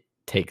it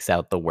takes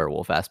out the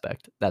werewolf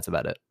aspect. That's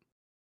about it.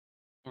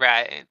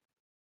 right.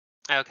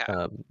 Okay.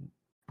 Um,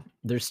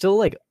 there's still,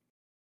 like,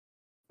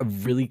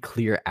 really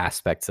clear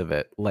aspects of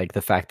it, like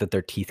the fact that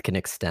their teeth can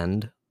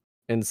extend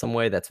in some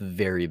way that's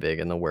very big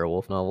in the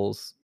werewolf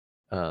novels.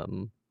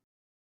 Um,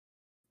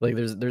 like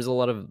there's a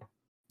lot of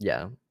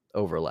yeah,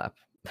 overlap.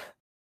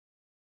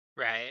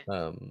 Right.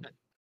 Um,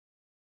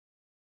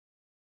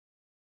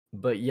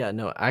 but yeah,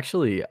 no,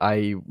 actually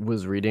I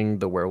was reading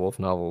the werewolf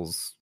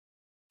novels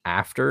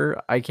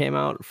after I came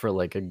out for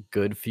like a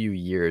good few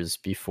years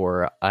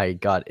before I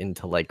got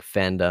into like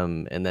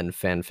fandom and then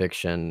fan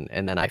fiction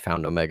and then I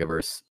found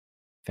Omegaverse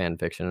fan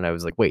fiction and I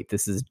was like, "Wait,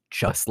 this is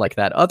just like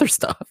that other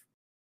stuff."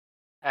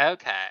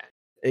 Okay.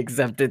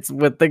 Except it's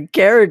with the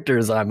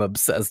characters I'm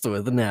obsessed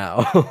with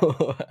now.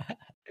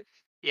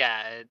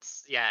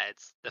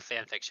 It's the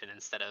fan fiction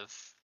instead of,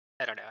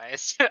 I don't know.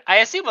 I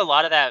assume a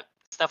lot of that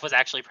stuff was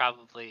actually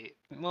probably,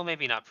 well,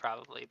 maybe not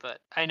probably, but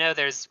I know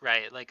there's,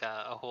 right, like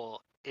a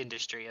whole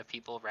industry of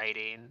people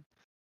writing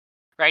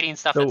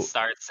stuff that So,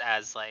 starts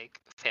as like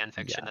fan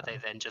fiction that yeah. they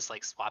then just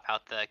like swap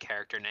out the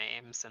character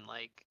names and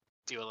like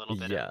do a little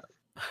bit of. Yeah.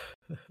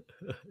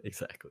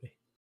 Exactly.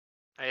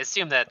 I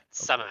assume that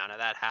some amount of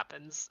that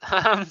happens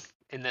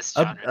in this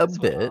A genre a as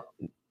bit. well.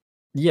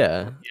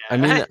 Yeah. I Yeah.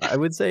 mean, I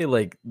would say,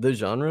 like, the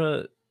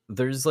genre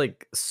there's,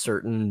 like,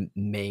 certain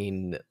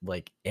main,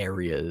 like,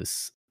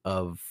 areas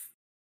of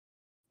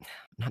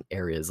not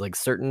areas, like,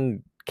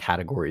 certain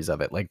categories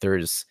of it. Like,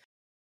 there's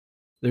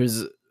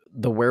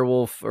the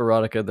werewolf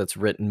erotica that's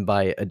written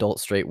by adult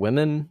straight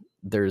women.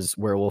 There's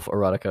werewolf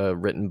erotica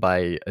written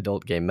by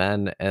adult gay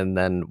men, and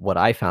then what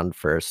I found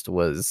first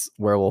was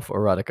werewolf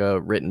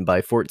erotica written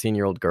by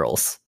 14-year-old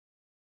girls.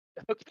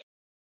 Okay.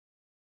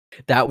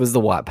 That was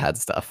the Wattpad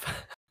stuff.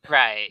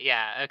 Right.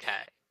 Yeah.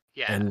 Okay.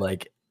 Yeah. And,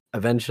 like,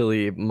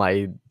 eventually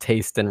my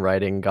taste in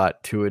writing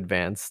got too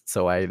advanced,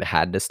 so I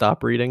had to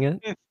stop reading it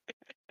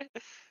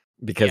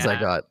because I Yeah.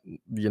 got,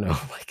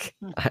 like,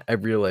 I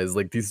realized,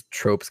 like, these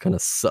tropes kinda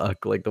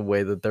suck, like, the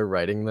way that they're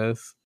writing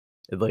this,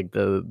 like,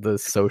 the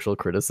social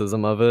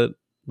criticism of it,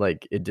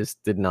 like, it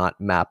just did not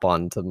map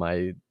onto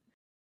my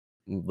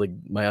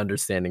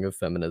understanding of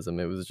feminism.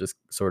 It was just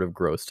sort of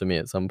gross to me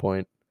at some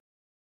point.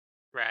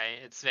 Right.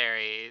 It's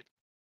very.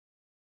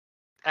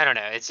 I don't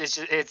know.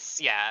 It's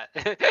yeah.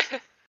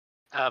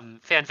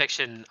 Fan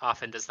fiction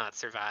often does not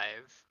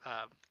survive.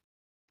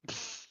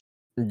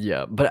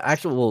 Yeah, but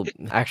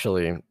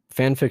actually,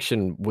 fan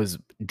fiction was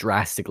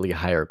drastically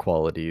higher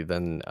quality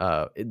than,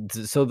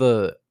 so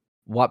the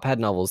Wattpad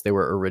novels, they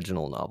were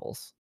original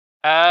novels.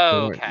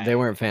 Oh, okay. They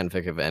weren't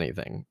fanfic of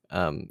anything.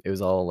 It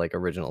was all, like,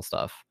 original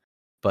stuff.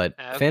 But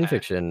fan Okay.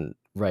 fiction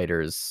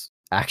writers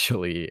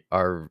actually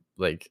are,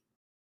 like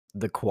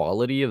the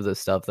quality of the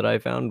stuff that I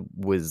found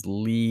was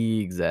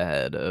leagues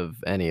ahead of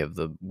any of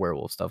the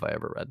werewolf stuff I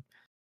ever read.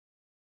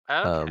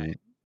 Okay. Um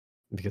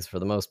because for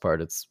the most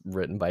part, it's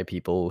written by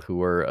people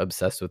who are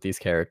obsessed with these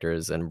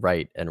characters and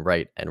write and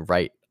write and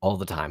write all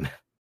the time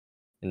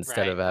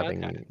instead Right. of Okay.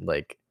 having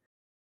like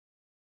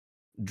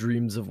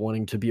dreams of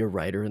wanting to be a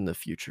writer in the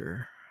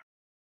future.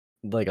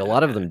 Like a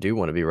lot of Okay. them do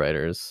want to be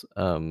writers,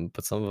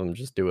 but some of them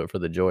just do it for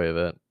the joy of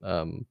it.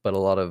 But a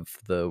lot of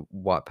the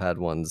Wattpad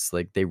ones,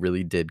 like they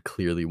really did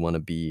clearly want to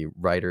be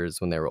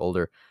writers when they were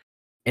older,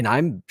 and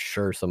I'm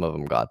sure some of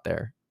them got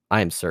there.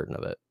 I am certain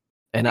of it.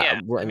 And Yeah.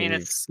 well, I I mean, mean,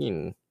 we've it's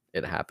seen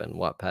it happen.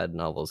 Wattpad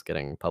novels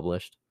getting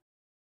published.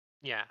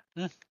 yeah.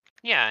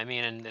 Yeah. I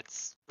mean, and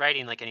it's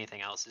writing like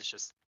anything else is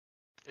just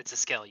it's a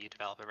skill you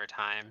develop over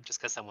time. Just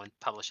because someone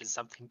publishes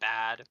something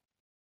bad,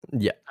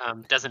 Yeah.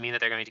 doesn't mean that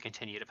they're going to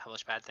continue to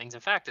publish bad things.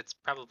 In fact, it's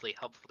probably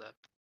helpful to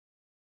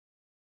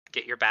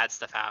get your bad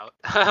stuff out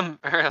Yeah,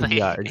 early.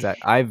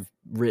 exactly. I've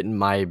written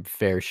my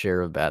fair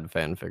share of bad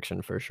fan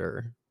fiction for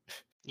sure.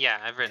 Yeah,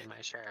 I've written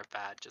my share of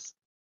bad.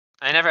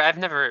 I've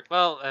never.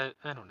 Well,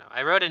 I don't know.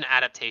 I wrote an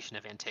adaptation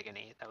of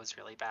Antigone that was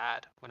really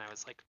bad when I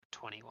was like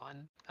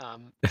 21.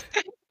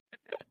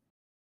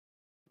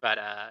 But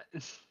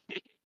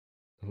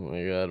Oh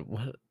my god,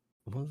 what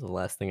was the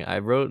last thing I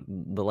wrote?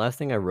 The last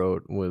thing I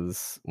wrote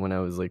was when I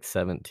was like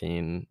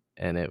 17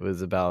 and it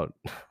was about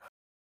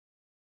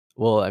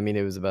well, I mean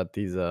it was about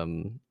these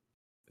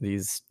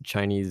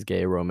Chinese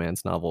gay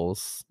romance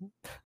novels.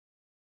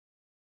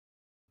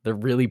 They're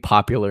really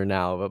popular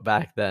now, but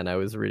back then I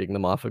was reading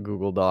them off a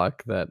Google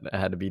Doc that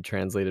had to be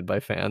translated by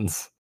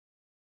fans.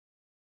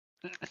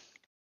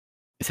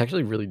 It's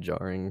actually really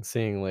jarring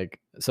seeing, like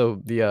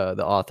so the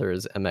author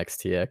is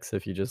MXTX.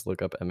 If you just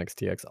look up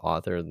MXTX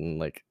author, then,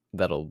 like,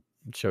 that'll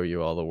show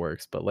you all the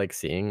works, but, like,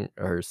 seeing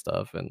her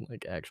stuff in,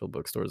 like, actual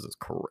bookstores is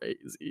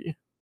crazy.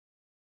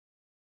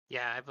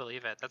 yeah, I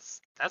believe it.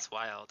 That's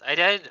wild. I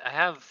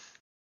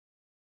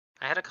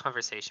had a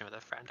conversation with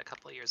a friend a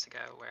couple of years ago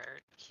where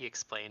he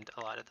explained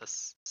a lot of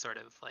this sort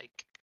of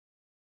like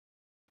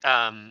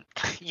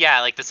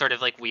yeah, like the sort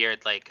of like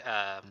weird like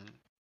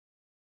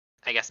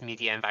I guess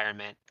media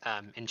environment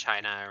in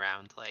China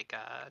around like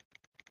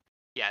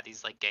yeah,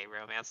 these like gay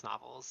romance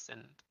novels,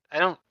 and I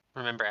don't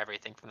remember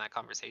everything from that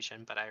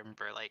conversation, but I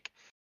remember like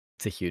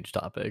It's a huge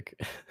topic.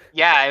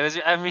 yeah, it was.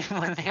 I mean,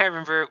 one thing I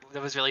remember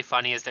that was really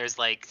funny is there's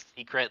like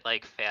secret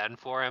like fan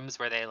forums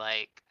where they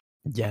like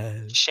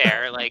Yes.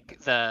 share like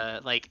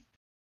the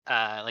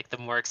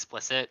more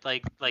explicit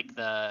like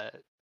the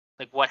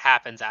what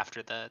happens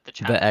after the The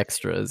chapter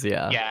extras,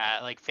 yeah.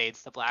 like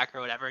fades to black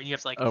or whatever, and you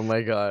have to like Oh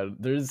my god.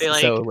 they There's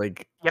so like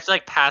like you have to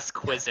like pass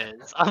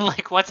quizzes on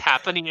like what's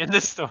happening in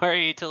the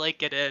story to like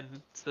get in,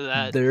 so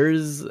that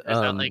there's there's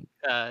not like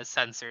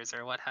censors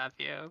or what have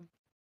you.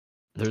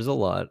 there's a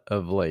lot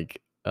of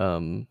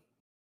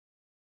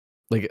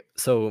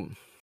so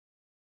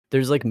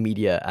there's like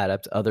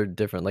other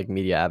different like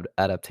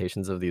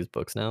adaptations of these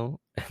books now,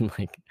 and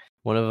like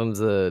one of them's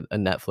a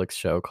Netflix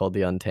show called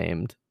The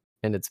Untamed,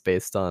 and it's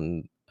based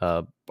on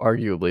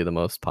arguably the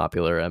most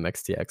popular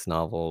MXTX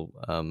novel.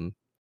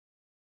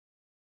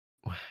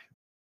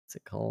 What's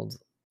it called?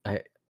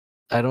 I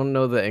I don't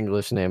know the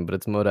English name, but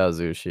it's Modao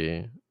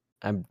Zushi.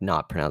 I'm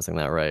not pronouncing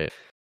that right.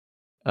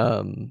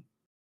 Um,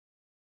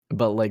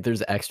 but like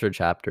there's extra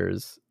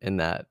chapters in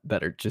that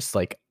are just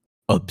like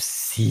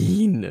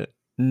obscene.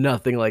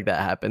 Nothing like that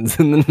happens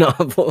in the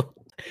novel.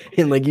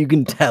 And like you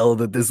can tell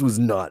that this was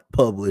not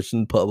published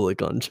in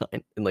public on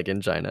China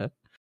in China.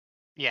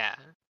 Yeah.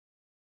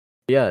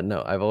 Yeah,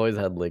 no, I've always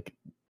had like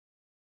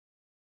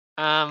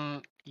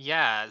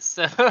Yeah.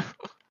 So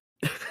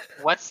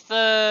what's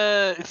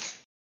the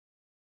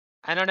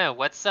I don't know.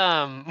 What's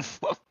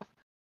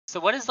so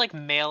what does like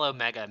male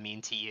Omega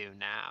mean to you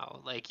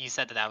now? Like you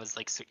said that was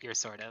like your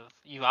sort of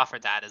you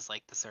offered that as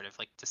like the sort of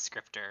like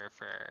descriptor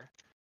for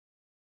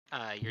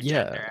your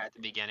yeah. gender at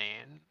the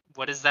beginning.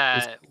 What does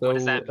that So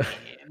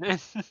mean?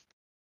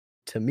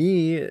 to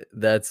me,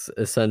 that's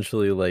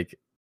essentially like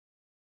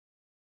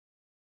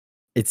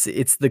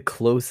it's the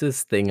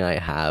closest thing I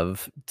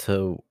have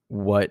to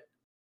what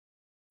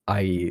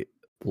I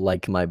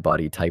like my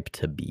body type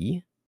to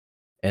be.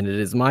 And it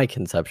is my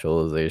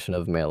conceptualization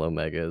of male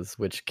omegas,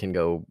 which can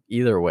go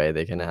either way.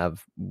 They can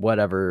have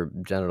whatever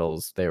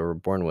genitals they were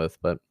born with,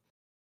 but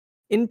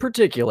in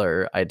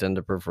particular, I tend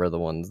to prefer the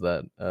ones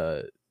that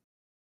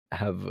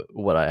have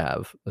what I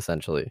have,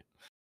 essentially,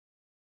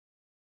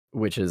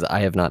 which is I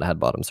have not had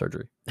bottom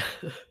surgery.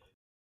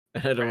 I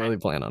don't Right. really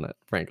plan on it,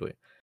 frankly.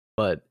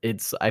 But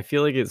I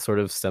feel like it sort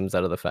of stems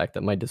out of the fact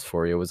that my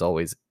dysphoria was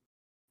always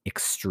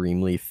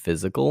extremely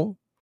physical.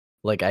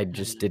 Like, I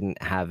just Mhm.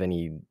 didn't have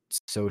any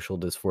social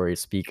dysphoria to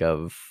speak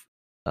of,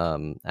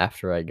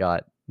 after I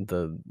got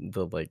the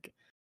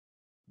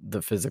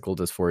physical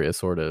dysphoria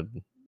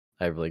sorted.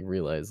 I, like,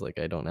 realized, like,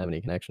 I don't have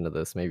any connection to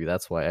this. Maybe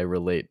that's why I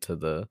relate to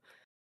the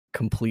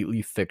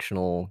completely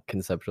fictional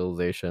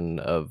conceptualization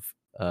of,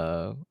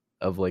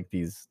 like,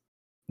 these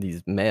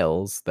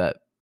males that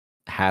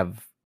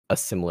have a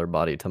similar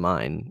body to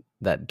mine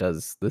that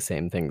does the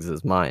same things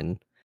as mine.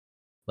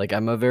 Like,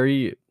 I'm a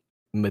very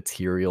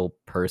material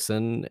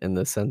person in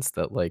the sense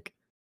that,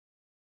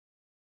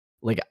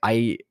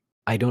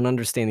 I don't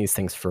understand these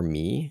things for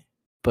me,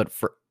 but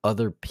for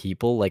other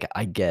people, like,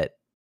 I get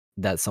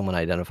that someone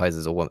identifies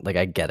as a woman, like,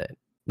 I get it.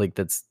 Like,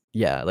 that's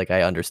yeah, like,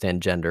 I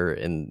understand gender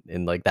in,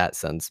 like, that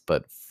sense,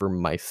 but for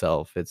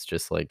myself, it's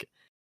just, like,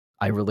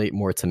 I relate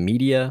more to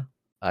media,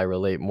 I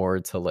relate more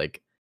to,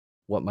 like,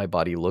 what my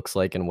body looks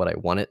like and what I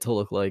want it to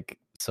look like,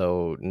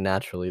 so,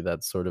 naturally,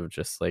 that's sort of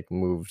just, like,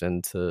 moved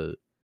into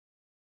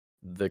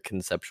the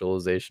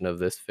conceptualization of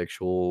this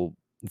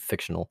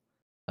fictional,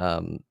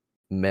 um,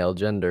 male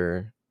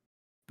gender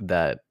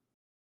that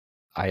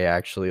I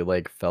actually,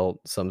 like, felt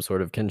some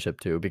sort of kinship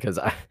to because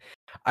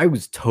I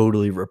was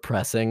totally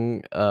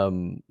repressing,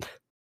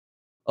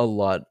 a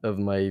lot of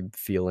my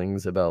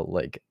feelings about,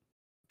 like,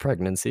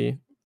 pregnancy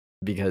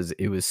because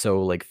it was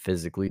so, like,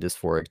 physically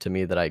dysphoric to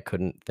me that I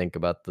couldn't think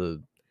about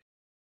the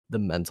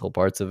mental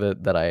parts of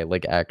it that I,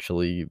 like,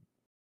 actually,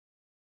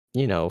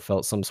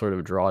 felt some sort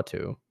of draw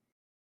to.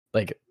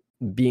 Like,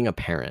 being a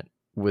parent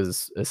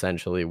was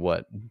essentially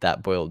what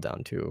that boiled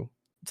down to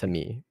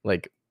me.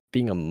 Like,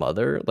 being a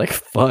mother, like,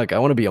 fuck, I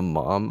wanna be a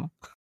mom.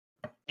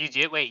 You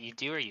do? Wait, you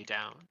do or you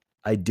don't?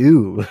 I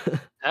do.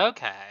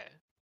 Okay. Is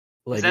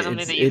Like, that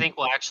something that you think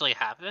will actually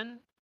happen?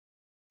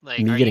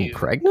 Like, me are getting you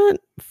pregnant?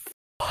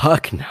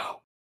 Fuck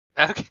no.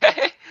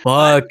 okay?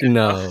 What? Fuck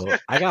no.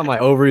 I got my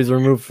ovaries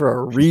removed for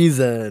a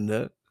reason.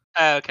 That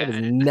is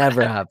Okay.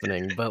 never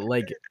happening, but,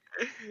 like,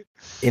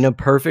 in a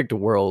perfect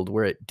world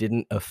where it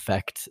didn't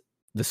affect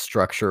the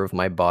structure of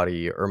my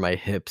body or my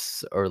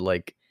hips or,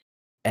 like,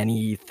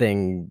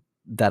 anything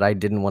that I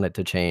didn't want it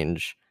to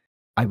change,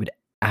 I would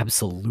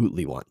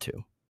absolutely want to,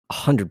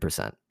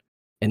 100%.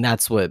 And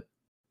that's what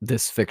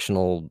this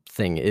fictional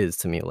thing is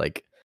to me,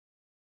 like,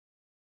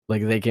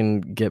 they can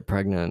get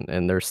pregnant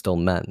and they're still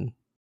men,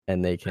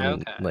 and they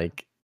can, Okay.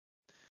 like,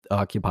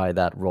 occupy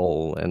that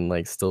role and,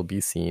 like, still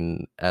be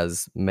seen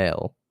as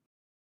male,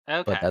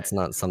 but Okay. that's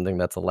not something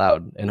that's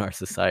allowed in our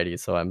society,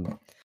 so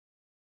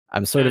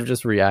I'm sort Uh, of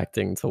just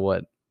reacting to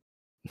what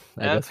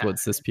I guess okay. what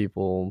cis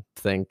people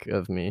think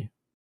of me.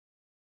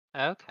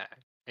 Okay.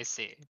 I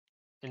see.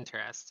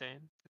 Interesting.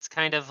 It's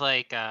kind of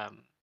like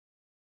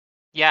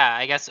yeah,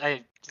 I guess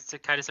I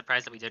just kind of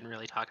surprised that we didn't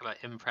really talk about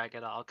impreg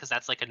at all, because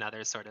that's like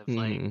another sort of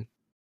like Mhm.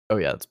 Oh,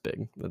 yeah, it's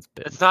big, that's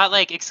big. it's not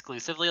like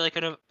exclusively like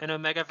an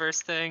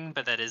Omegaverse thing,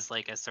 but that is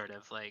like a sort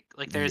of like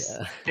there's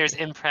Yeah. there's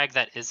impreg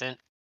that isn't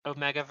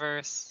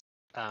Omegaverse.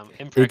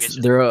 impreg It's is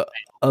just they're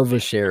of a way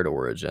shared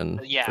origin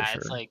for yeah,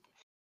 it's sure. like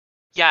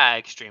yeah,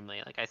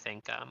 extremely. Like I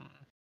think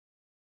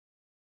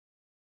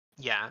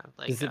yeah,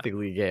 like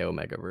Specifically gay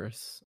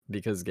Omegaverse,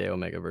 because gay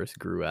Omegaverse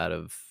grew out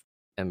of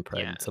yeah.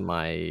 Mpreg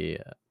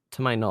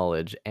to my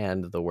knowledge,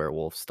 and the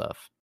werewolf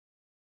stuff.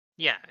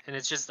 Yeah, and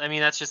it's just I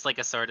mean that's just like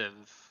a sort of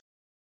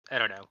I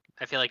don't know.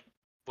 I feel like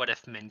what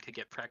if men could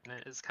get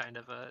pregnant is kind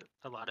of a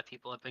lot of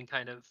people have been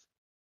kind of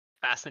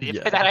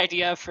fascinated by Yeah. that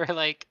idea for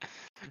like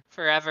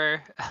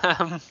forever.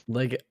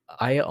 Like,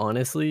 I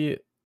honestly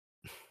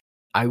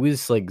I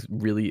was, like,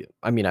 really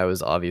I mean, I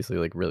was obviously,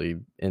 like, really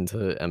into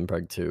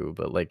Mpreg too,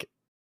 but, like,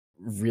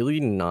 really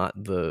not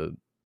the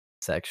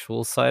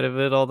sexual side of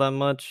it all that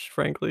much,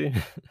 frankly.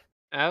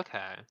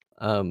 Okay.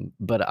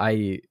 But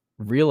I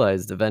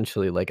realized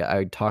eventually, like,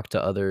 I talked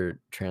to other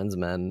trans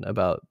men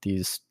about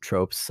these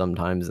tropes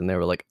sometimes, and they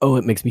were like, "Oh,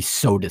 it makes me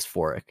so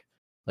dysphoric.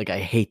 Like, I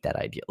hate that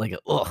idea. Like,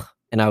 ugh."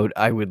 And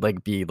I would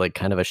like be like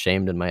kind of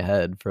ashamed in my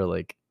head for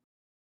like,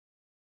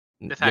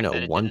 The fact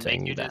that it didn't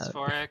make wanting you that.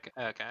 dysphoric?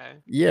 Okay.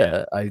 Yeah.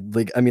 Yeah,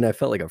 I mean, I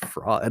felt like a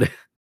fraud,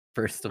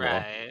 first of all.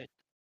 Right.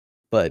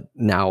 But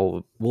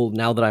now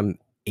that I'm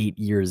 8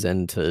 years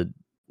into,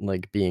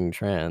 like, being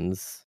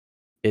trans,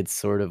 it's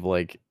sort of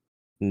like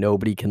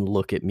nobody can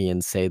look at me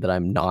and say that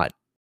I'm not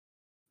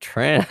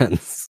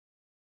trans.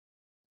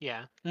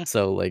 Yeah.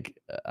 So, like,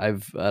 I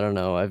don't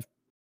know, I've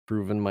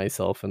proven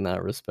myself in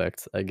that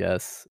respect, I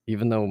guess,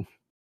 even though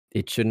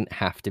it shouldn't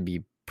have to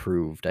be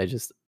proved. I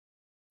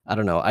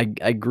don't know, I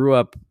grew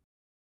up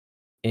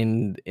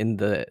in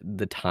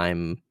the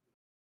time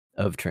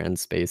of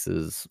trans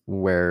spaces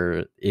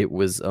where it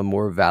was a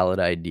more valid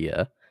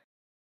idea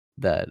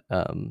that,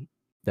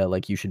 that,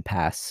 like, you should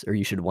pass or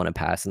you should wanna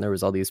pass, and there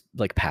was all these,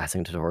 like,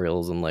 passing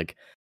tutorials and, like,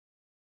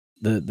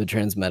 the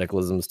trans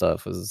medicalism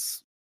stuff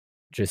was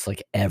just,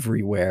 like,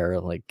 everywhere,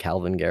 like,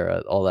 Calvin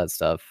Garrett, all that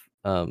stuff.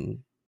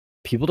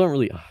 People don't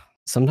really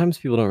sometimes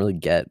people don't really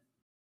get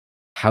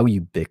how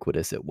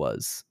ubiquitous it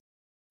was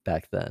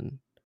back then.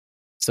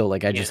 So,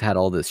 like, I just Yeah. had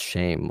all this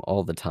shame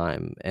all the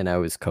time, and I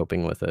was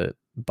coping with it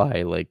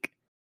by, like,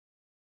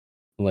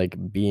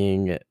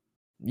 being,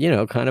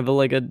 kind of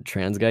like a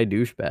trans guy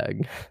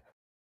douchebag.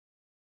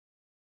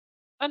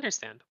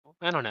 Understandable.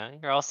 I don't know.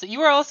 You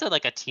were also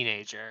like a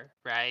teenager,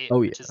 right?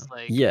 Oh, yeah. Which is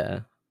like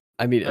Yeah.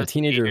 I mean, a most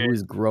teenager who teenagers.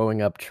 was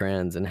growing up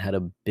trans and had a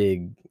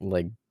big,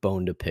 like,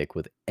 bone to pick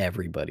with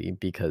everybody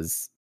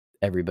because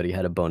everybody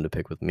had a bone to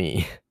pick with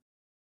me.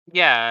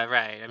 Yeah,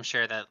 right. I'm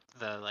sure that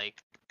the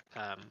like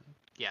um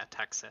yeah,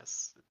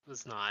 Texas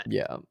was not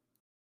Yeah.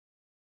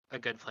 a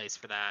good place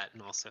for that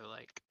and also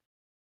like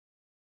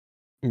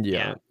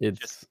Yeah. yeah,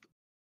 just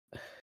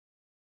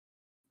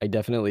I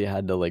definitely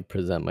had to, like,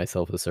 present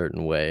myself a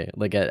certain way.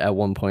 Like, at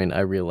one point, I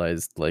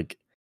realized, like,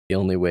 the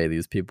only way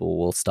these people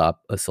will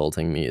stop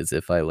assaulting me is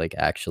if I, like,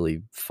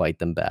 actually fight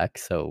them back.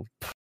 So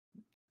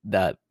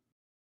that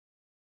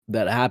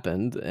that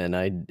happened, and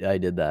I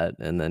did that,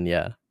 and then,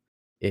 yeah,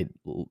 it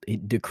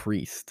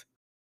decreased.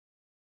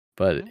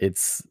 But mhm.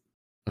 it's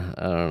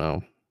I don't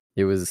know.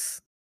 It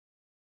was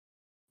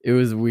it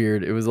was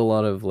weird. It was a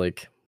lot of,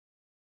 like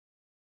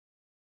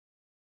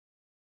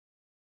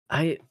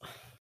I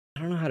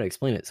I don't know how to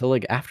explain it. So,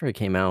 like, after I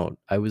came out,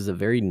 I was a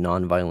very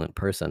nonviolent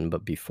person,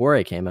 but before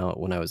I came out,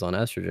 when I was on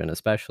estrogen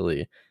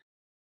especially,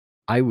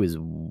 I was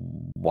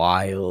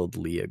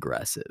wildly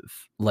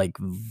aggressive, like,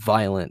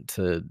 violent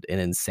to an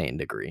insane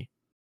degree.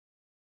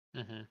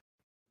 Mhm.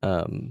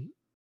 Um,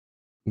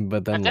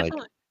 but I've then, like,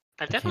 definitely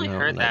I've I came definitely out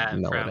heard and I that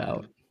mellowed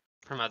out.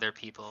 from other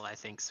people. I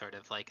think sort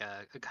of like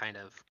a kind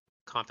of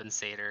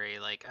compensatory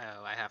like,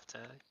 oh, I have to,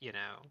 you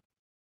know,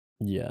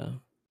 Yeah.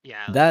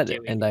 yeah, like That doing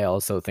and I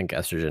also think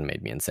estrogen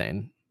made me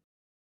insane.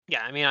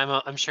 yeah, I mean,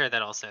 I'm sure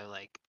that also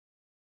like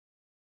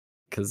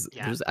 'Cause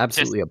yeah, there's just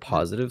absolutely a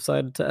positive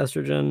side to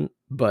estrogen,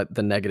 but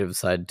the negative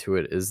side to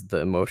it is the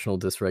emotional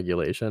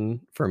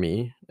dysregulation, for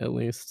me, at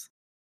least.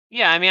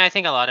 yeah, I mean, I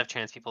think a lot of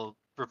trans people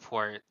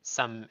report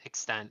some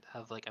extent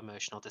of like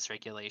emotional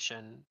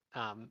dysregulation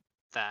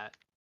that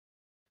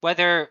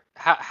whether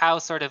how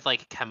sort of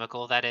like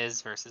chemical that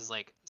is versus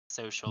like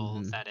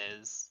social Mhm. that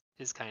is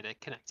kind of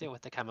connected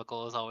with the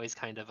chemical is always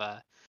kind of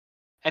a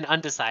an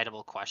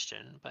undecidable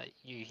question, but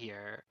you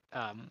hear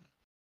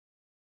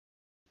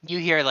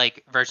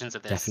like versions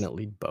of this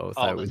Definitely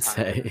both, I all the would time.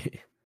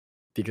 say,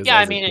 because Yeah,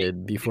 I as a mean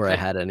kid, it before I could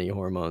had any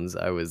hormones,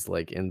 I was,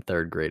 like, in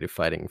 3rd grade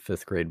fighting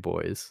 5th grade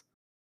boys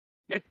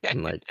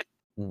and, like,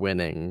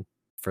 winning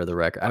for the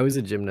record. I was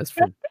a gymnast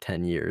for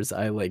 10 years.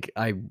 I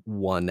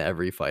won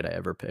every fight I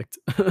ever picked.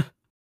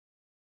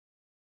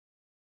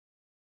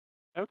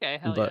 okay,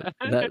 hell But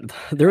yeah. that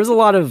there was a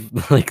lot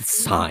of, like,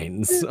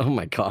 signs. Oh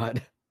my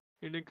god.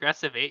 You're an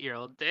aggressive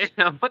 8-year-old.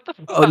 Damn, what the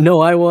Oh, fuck?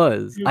 no, I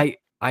was.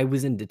 I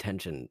was in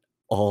detention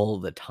all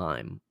the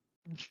time.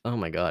 Oh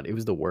my god, it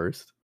was the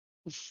worst.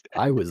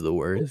 I was the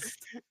worst.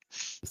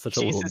 Such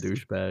a little Jesus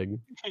douchebag.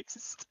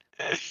 Christ.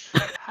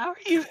 How are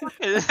you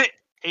fucking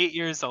 8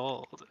 years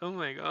old? Oh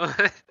my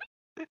god.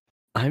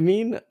 I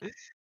mean,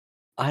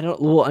 I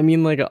don't well, I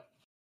mean, like,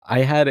 I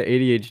had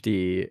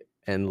ADHD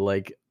and,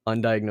 like,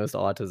 undiagnosed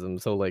autism.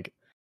 So like,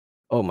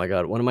 oh my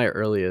god, one of my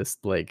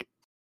earliest like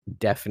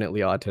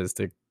definitely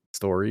autistic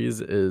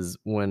stories is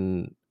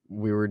when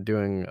we were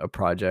doing a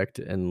project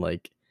in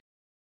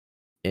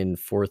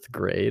 4th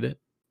grade,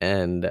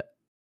 and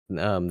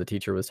the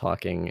teacher was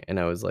talking, and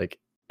I was like,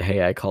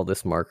 "Hey, I call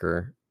this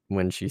marker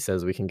when she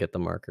says we can get the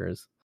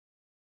markers,"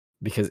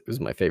 because it was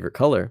my favorite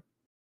color.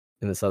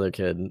 And this other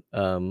kid,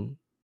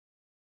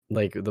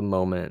 like, the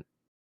moment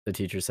the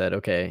teacher said,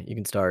 "Okay, you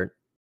can start,"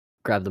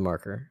 grab the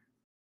marker,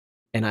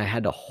 and I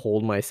had to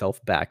hold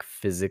myself back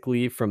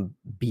physically from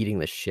beating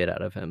the shit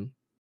out of him.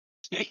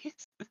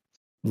 Jeez.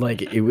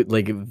 Like, it would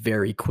like, a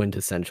very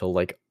quintessential,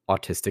 like,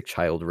 autistic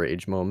child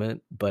rage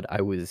moment, but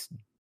I was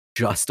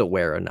just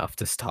aware enough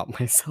to stop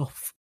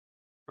myself.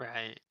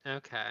 Right.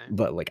 Okay.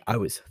 But, like, I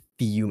was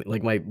fuming,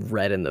 like, my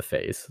red in the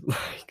face,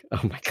 like, oh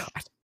my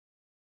god.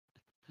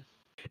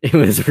 It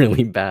was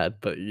really bad,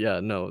 but yeah,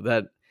 no,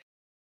 that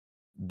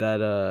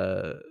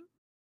the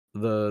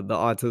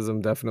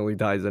autism definitely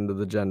ties into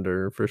the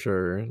gender for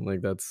sure,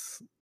 like,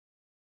 it's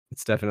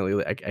definitely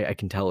like, I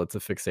can tell it's a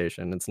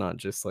fixation, it's not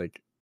just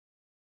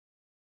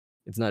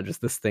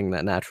this thing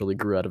that naturally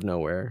grew out of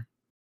nowhere.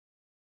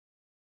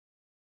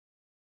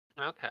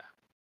 Okay.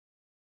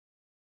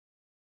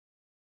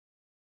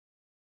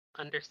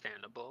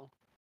 Understandable.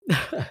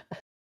 I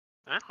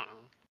don't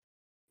know.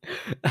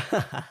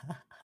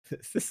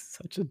 This is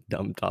such a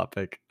dumb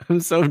topic. I'm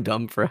so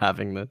dumb for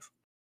having this.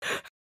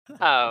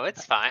 Oh,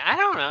 it's fine. I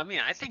don't know. I mean,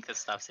 I think this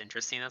stuff's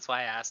interesting. That's why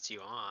I asked you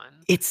on.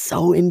 It's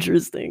so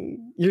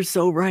interesting. You're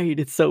so right,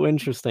 it's so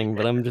interesting,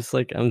 but I'm just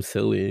like, I'm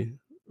silly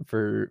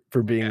for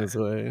being Okay. this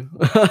way.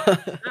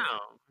 No,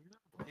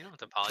 you don't have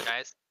to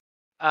apologize.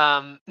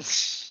 Um,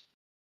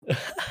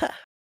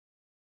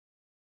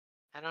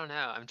 I don't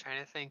know. I'm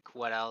trying to think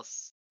what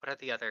else. What are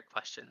the other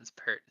questions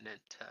pertinent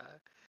to?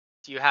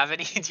 Do you have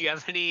any? Do you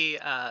have any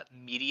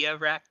media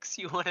recs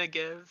you want to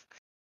give?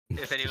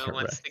 If anyone Meteor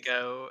wants to Rex.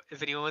 go,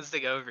 if anyone wants to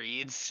go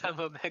read some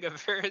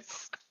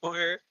Omegaverse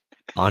or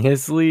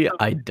Honestly,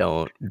 I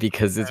don't,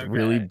 because it's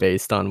really okay,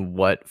 based on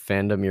what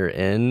fandom you're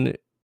in.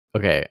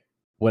 Okay,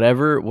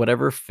 whatever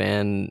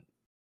fandom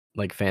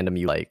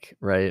you like,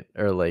 right?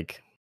 Or,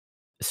 like,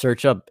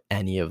 search up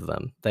any of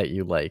them that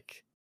you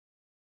like,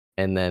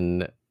 and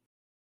then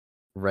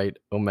write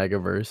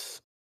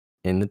Omegaverse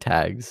in the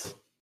tags,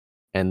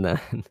 and then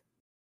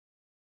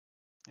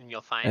and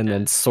you'll find and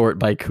then it. sort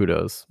by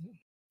kudos.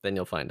 Then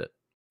you'll find it.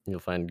 You'll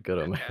find good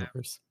Okay.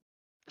 Omegaverse.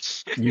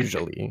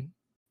 Usually.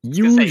 I was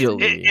gonna say,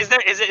 Usually. is there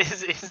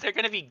is there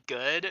gonna be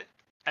good?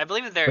 I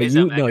believe that there But is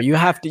you no, Omegaverse. you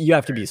have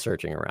to Or, be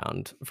searching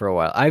around for a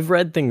while. I've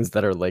read things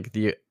that are like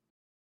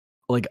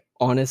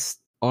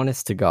honest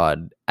to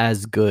God,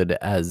 as good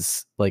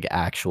as, like,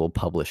 actual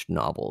published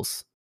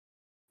novels,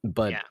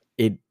 but yeah,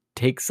 it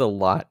takes a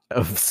lot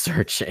of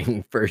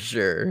searching for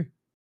sure.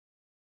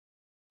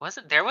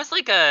 wasn't there was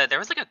like a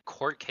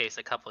court case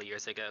a couple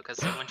years ago because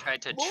someone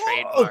tried to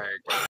Oh!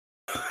 trademark.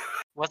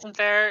 Wasn't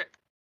there?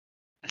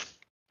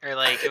 Or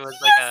like it was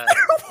like Yes, a.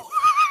 there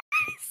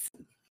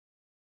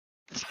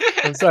was!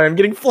 I'm sorry, I'm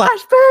getting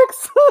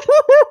flashbacks.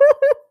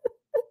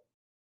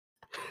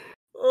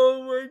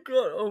 Oh my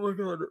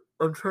god,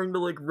 I'm trying to,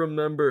 like,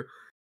 remember.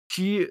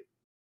 She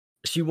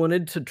she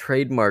wanted to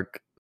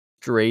trademark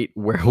straight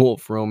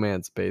werewolf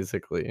romance,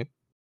 basically.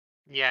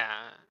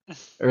 Yeah,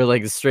 Or,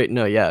 like, straight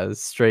no, yeah,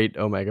 straight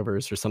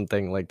Omegaverse or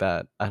something like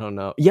that. I don't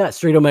know. Yeah,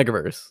 straight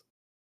Omegaverse.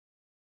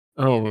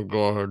 Oh my maybe.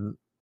 god.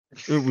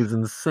 It was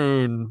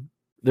insane.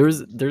 There's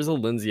a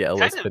Lindsay Kind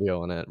Ellis of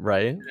video on it,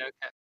 right?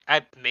 okay. I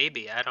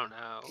don't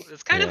know.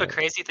 It's kind of a Yeah.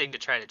 crazy thing to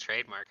try to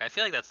trademark. I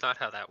feel like that's not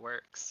how that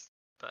works.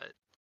 But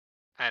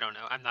I don't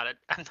know. I'm not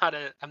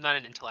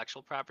an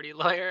intellectual property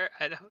lawyer.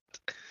 I don't.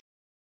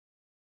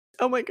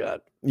 Oh my god.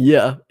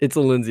 Yeah, it's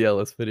a Lindsay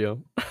Ellis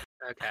video.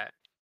 Okay.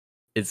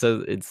 It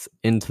says it's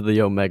 "Into the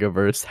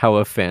Omegaverse: How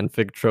a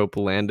Fanfic Trope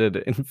Landed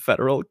in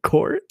Federal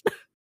Court."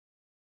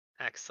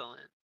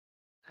 Excellent.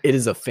 It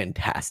is a Excellent.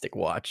 fantastic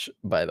watch,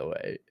 by the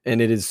way,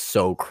 and it is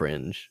so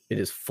cringe. It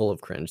is full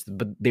of cringe,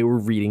 but they were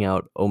reading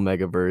out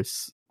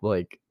Omegaverse,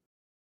 like,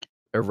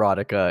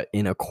 erotica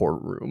in a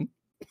courtroom.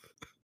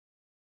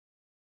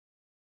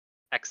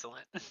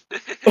 Excellent.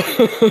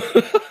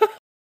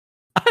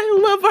 I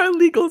love our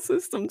legal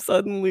system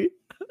suddenly.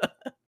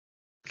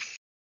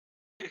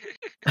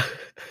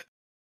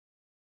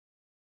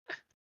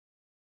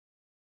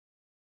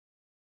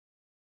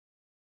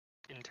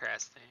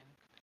 Interesting.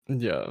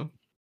 Yeah.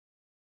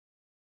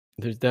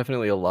 There's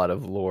definitely a lot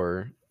of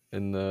lore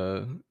in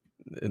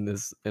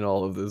in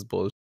all of this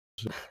bullshit.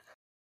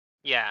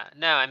 Yeah.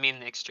 No, I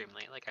mean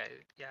extremely. Like I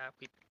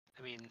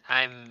mean,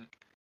 I'm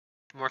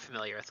more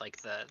familiar with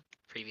like the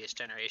previous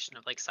generation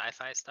of like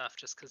sci-fi stuff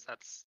just cuz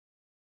that's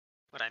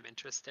what I'm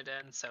interested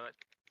in. So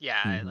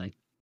yeah, I Mhm. like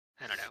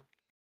I don't know,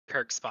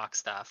 Kirk Spock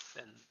stuff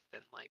and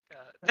like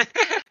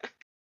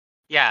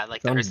yeah,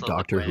 like the Found Ursula Le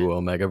Doctor Who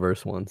Guin.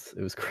 Omegaverse once.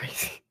 It was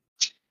crazy.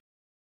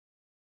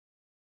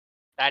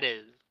 That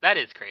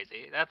is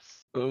crazy.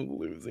 That's I'm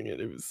losing it.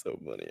 It was so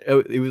funny.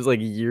 It was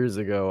like years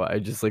ago. I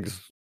just like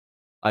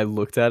I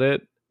looked at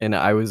it and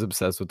I was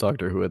obsessed with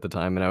Doctor Who at the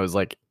time, and I was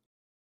like,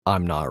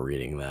 "I'm not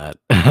reading that.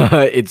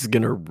 It's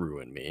gonna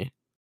ruin me.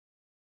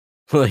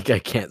 Like, I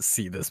can't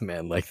see this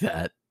man like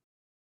that."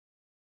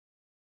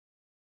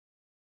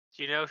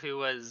 Do you know who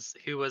was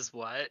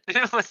what?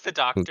 Was the I think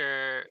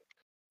Doctor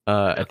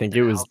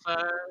it was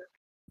Alpha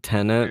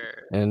Tenet,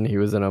 or and he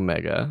was an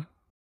Omega.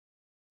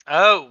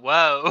 Oh,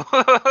 whoa.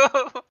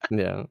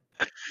 Yeah.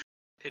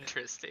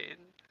 Interesting.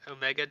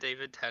 Omega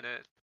David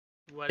Tennant.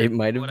 It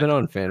might have What a been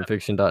on concept.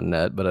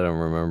 fanfiction.net, but I don't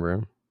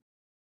remember.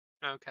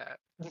 Okay.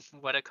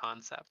 What a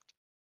concept.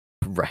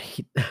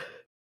 Right.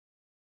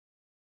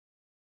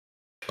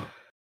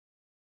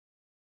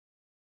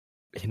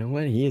 You know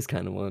what? He is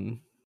kind of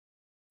one.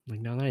 Like,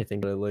 now that I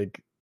think about it,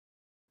 like,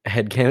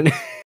 headcanon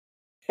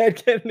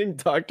headcanoning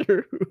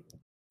Doctor Who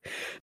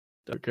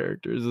Dark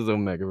characters is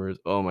Omegaverse.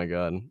 Oh my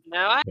god.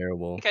 No, I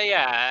Terrible. think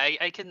yeah,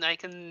 I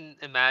can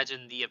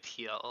imagine the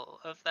appeal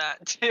of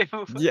that too.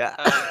 Yeah.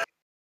 Of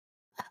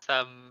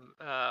some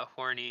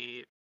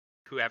horny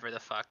whoever the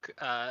fuck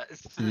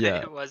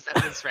Yeah. it was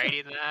that was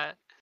writing that.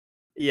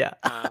 Yeah.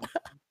 Um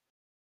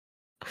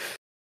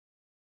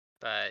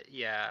but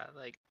yeah,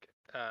 like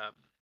um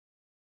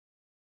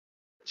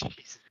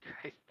Jesus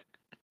Christ.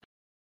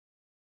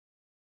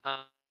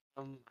 I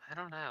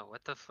don't know.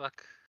 What the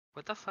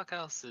fuck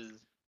else is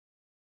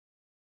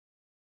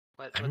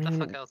I what the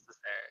fuck mean, else is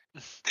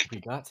there? we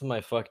got to my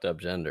fucked up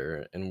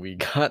gender, and we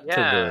got to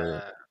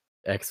the Yeah.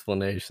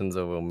 explanations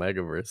of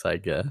Omegaverse, I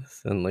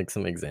guess, and, like,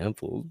 some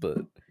examples, but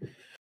I don't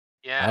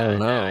Yeah,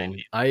 no, I know.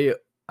 mean,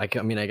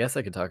 I mean, I guess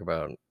I could talk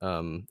about,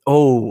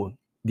 oh,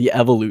 the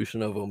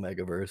evolution of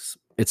Omegaverse.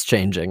 It's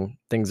changing.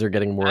 Things are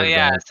getting more oh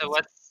yeah, so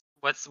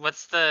advanced.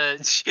 what's the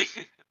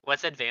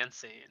what's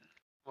advancing?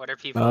 What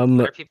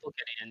Um, are people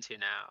getting into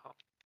now?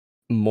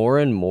 More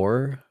and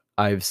more,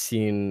 I've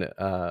seen,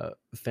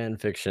 fan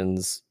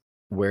fictions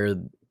where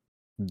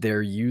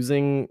they're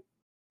using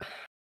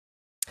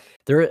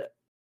they're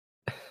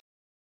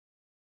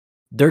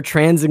they're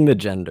transing the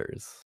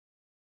genders,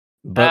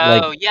 but,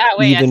 like, Oh, yeah,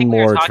 wait, I even think we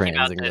were more talking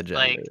about transing this, the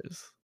like,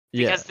 genders.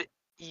 Yeah. because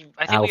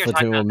I think we were Alpha to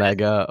talking about this.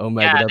 omega,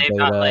 omega Yeah, to they've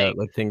got beta, like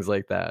like, things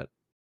like that.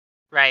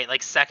 right,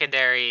 like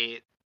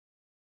secondary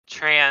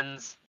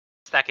trans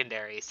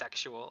secondary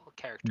sexual Yeah.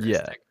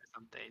 characteristic or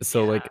something.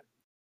 So, Yeah. like,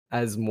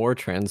 as more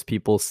trans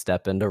people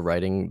step into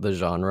writing the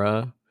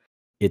genre,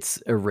 it's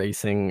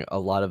erasing a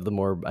lot of the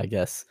more, I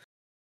guess,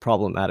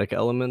 problematic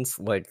elements.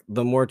 Like,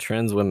 the more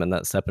trans women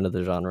that step into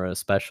the genre,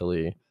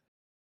 especially,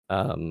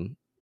 um,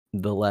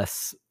 the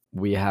less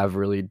we have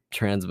really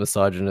trans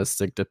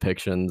misogynistic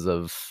depictions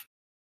of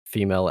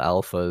female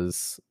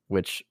alphas,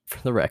 which,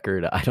 for the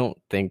record, I don't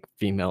think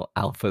female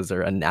alphas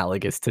are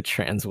analogous to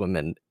trans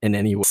women in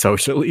any way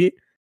socially,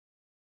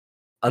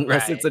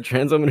 unless it's Right. a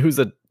trans woman who's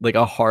a like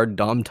a hard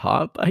dom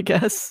top, I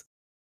guess.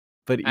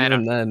 But I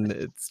even don't get then,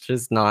 it's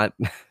just not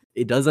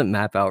it doesn't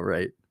map out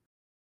right.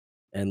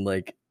 And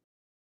like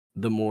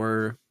the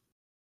more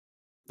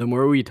the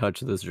more we touch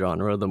this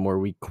genre, the more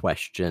we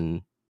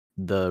question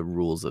the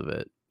rules of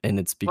it. And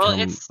it's well,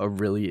 become a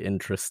really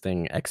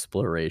interesting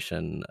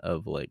exploration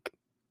of like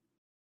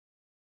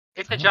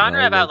it's I a don't know,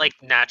 genre about like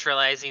like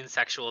naturalizing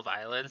sexual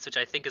violence, which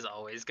I think is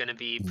always going to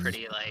be y-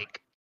 pretty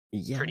like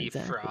yeah, pretty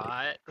exactly.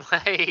 fraught.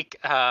 Like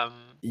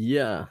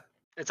Yeah.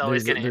 it's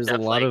always going to There's end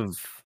a up lot like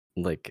of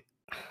like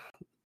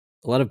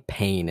a lot of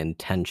pain and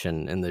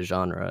tension in the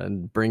genre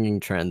and bringing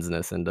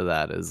transness into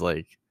that is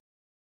like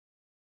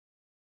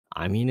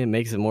I mean, it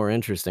makes it more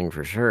interesting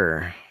for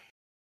sure.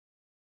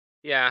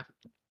 yeah.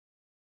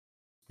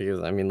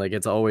 Because I mean, like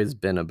it's always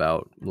been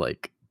about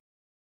like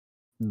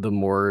the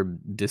more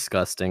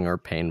disgusting or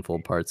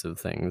painful parts of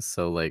things.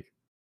 So like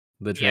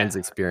the Yeah. trans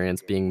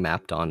experience being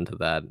mapped onto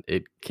that,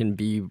 it can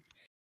be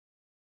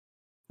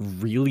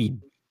really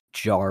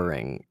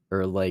jarring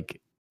or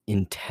like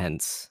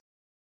intense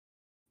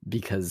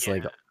because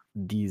like Yeah.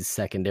 these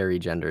secondary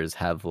genders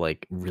have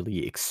like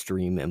really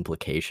extreme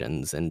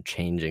implications and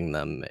changing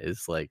them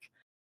is like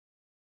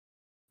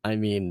I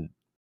mean,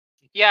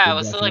 Yeah, it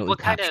well, so like definitely what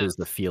kind captures of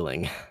the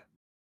feeling.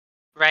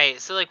 right,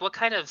 so like what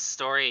kind of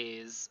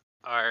stories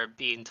are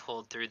being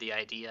told through the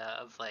idea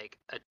of like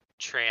a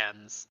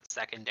trans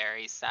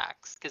secondary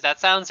sex? Because that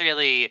sounds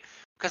really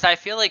because I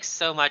feel like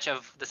so much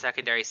of the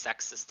secondary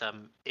sex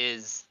system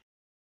is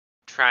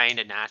trying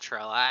to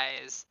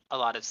naturalize a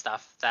lot of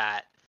stuff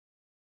that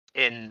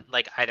in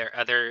like either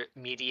other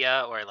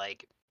media or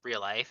like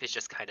real life is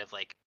just kind of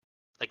like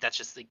that's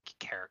just like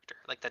character.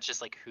 Like that's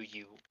just like who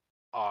you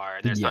are.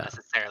 And there's not Yeah.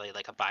 necessarily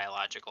like a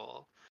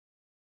biological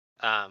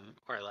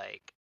or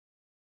like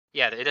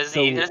yeah, it So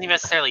doesn't even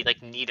necessarily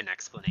like need an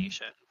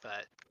explanation,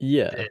 but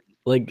yeah, then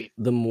like we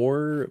the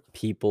more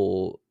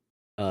people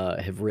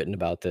have written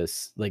about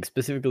this, like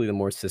specifically the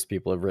more cis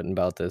people have written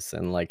about this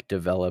and like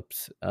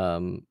developed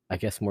I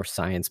guess more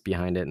science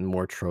behind it and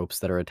more tropes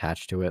that are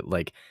attached to it,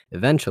 like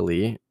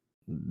eventually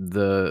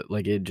the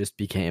like it just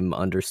became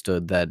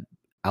understood that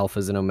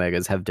alphas and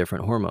omegas have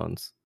different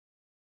hormones.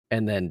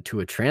 And then to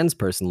a trans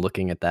person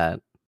looking at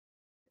that,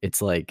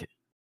 it's like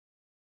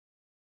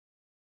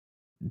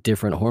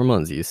different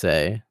hormones you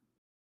say.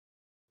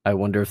 I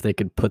wonder if they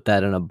could put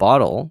that in a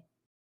bottle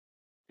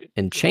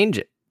and change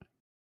it.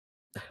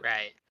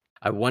 Right.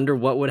 I wonder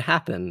what would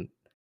happen.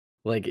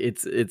 Like,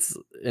 it's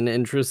an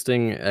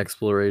interesting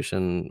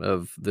exploration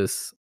of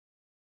this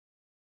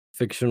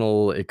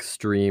fictional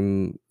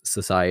extreme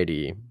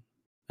society,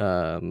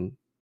 um,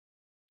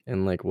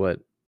 and, like, what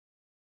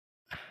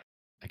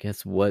I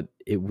guess what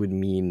it would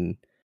mean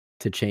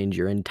to change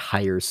your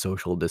entire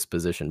social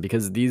disposition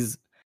because these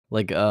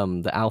like,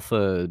 the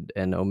alpha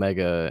and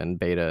omega and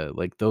beta,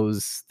 like,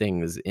 those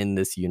things in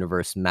this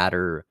universe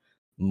matter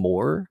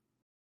more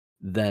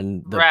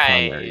than the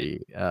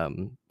Right.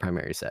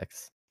 primary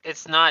sex.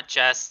 It's not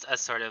just a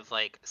sort of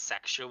like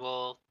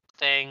sexual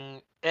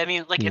thing. I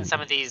mean, like in some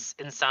Mhm. of these,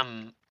 in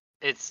some,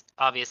 it's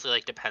obviously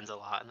like depends a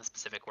lot on the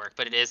specific work,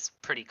 but it is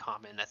pretty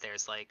common that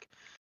there's like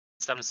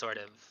some sort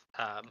of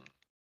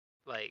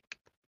like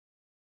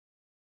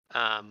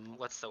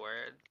what's the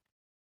word?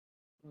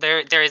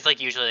 There is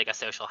like usually like a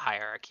social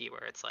hierarchy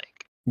where it's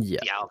like Yeah.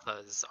 the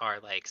alphas are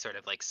like sort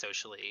of like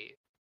socially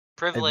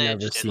I've never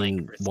privileged and like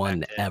seen one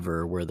respected.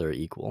 ever where they're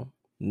equal.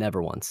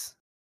 Never once.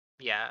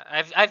 Yeah,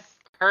 I've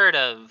heard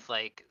of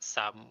like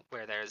some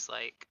where there's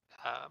like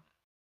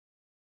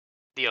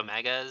the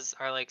Omegas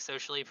are like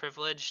socially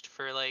privileged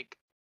for like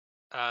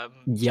Yeah,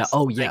 just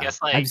oh, I yeah. guess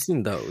I've like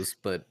seen those,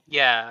 but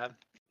yeah.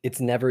 it's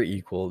never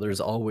equal. There's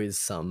always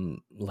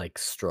some, like,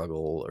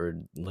 struggle or,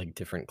 like,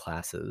 different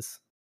classes.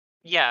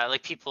 Yeah,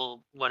 like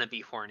people want to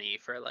be horny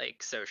for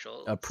like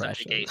social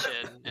Oppression.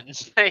 subjugation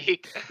and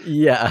like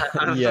Yeah,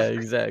 um, yeah,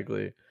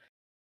 exactly.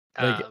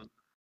 Like, um it's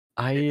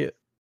I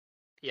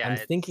yeah, I'm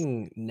it's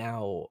thinking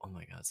now oh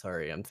my god,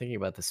 sorry, I'm thinking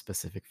about the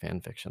specific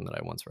fan fiction that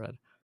I once read,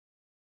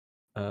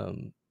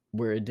 um,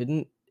 where it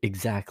didn't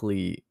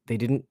exactly they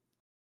didn't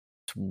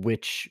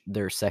switch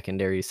their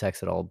secondary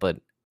sex at all, but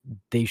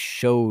they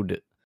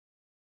showed,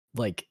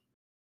 like,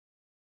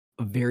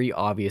 a very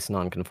obvious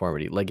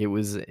nonconformity. Like, it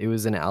was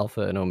an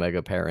alpha and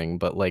omega pairing,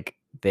 but, like,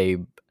 they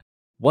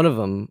one of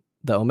them,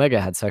 the omega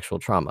had sexual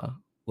trauma,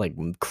 like,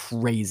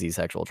 crazy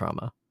sexual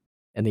trauma.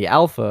 And the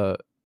alpha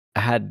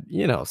had,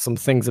 some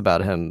things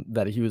about him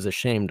that he was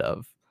ashamed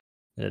of.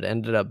 And it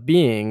ended up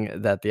being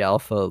that the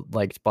alpha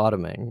liked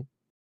bottoming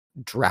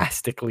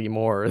drastically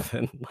more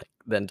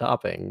than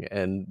topping,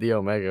 and the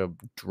omega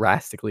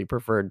drastically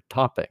preferred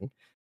topping.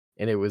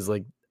 And it was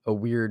like a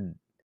weird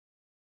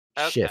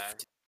okay.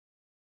 shift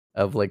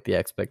of like the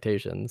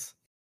expectations.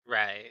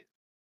 Right.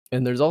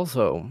 And there's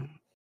also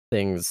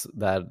things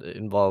that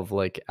involve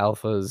like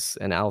alphas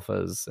and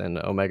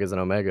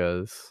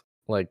omegas,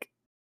 like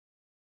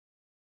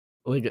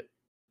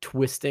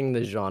twisting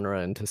the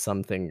genre into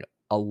something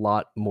a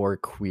lot more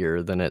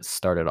queer than it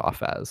started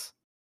off as.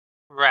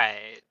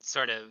 Right.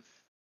 Sort of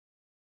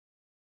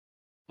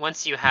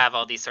once you have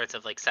all these sorts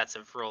of like sets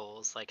of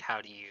rules, like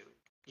how do you,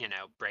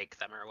 break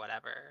them or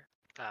whatever.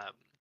 Um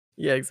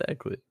Yeah,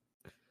 exactly.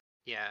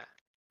 yeah.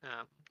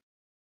 Um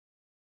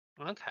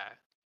okay.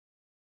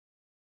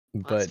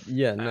 Well, But that's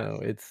yeah, no,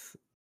 fascinating.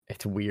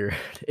 it's weird.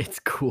 It's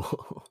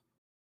cool.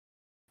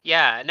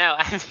 Yeah, no,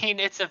 I mean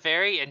it's a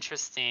very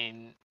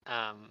interesting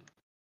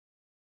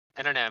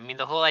I don't know. I mean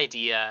the whole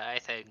idea I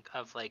think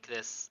of like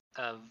this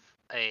of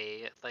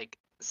a like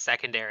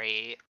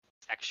secondary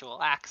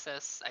sexual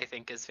axis I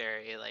think is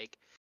very like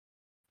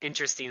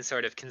interesting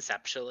sort of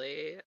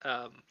conceptually.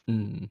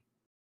 Mm,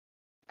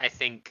 I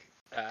think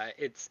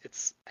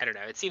it's I don't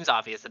know. It seems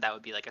obvious that that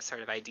would be like a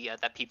sort of idea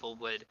that people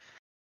would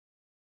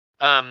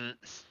um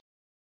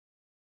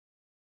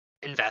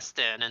invest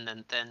in and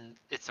then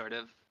it sort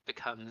of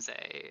becomes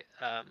a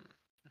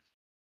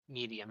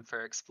medium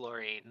for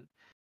exploring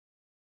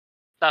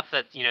stuff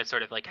that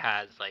sort of like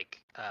has like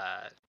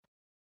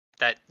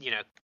that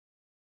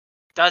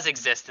does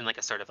exist in like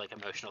a sort of like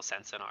emotional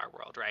sense in our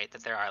world, right?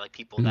 That there are like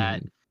people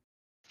that mm,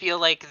 feel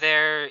like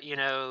their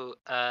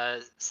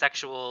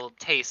sexual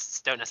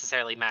tastes don't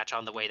necessarily match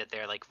on the way that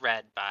they're like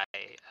read by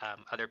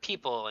other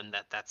people, and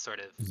that's sort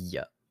of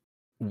yeah.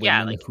 yeah,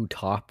 Women like who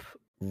top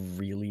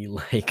really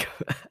like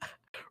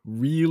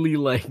really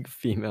like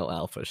female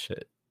alpha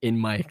shit in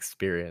my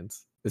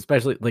experience,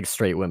 especially like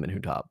straight women who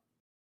top.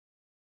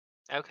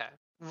 okay,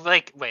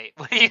 like wait,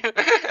 what do you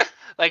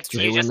like? Do Straight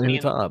you just women who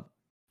mean top.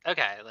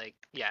 okay, like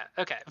yeah,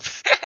 okay,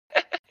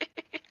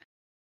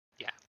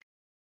 yeah,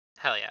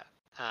 hell yeah,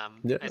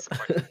 Yeah. I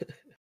support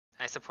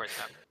I support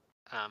them,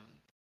 um,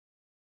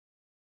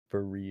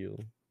 For real.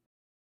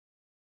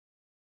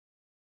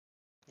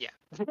 yeah,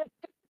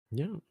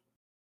 Yeah.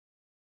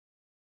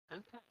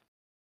 okay,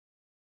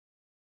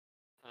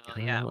 I well,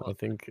 don't yeah, know. I well,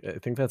 think I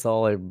think that's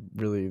all I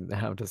really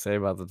have to say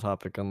about the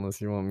topic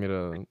unless you want me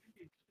to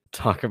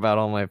talk about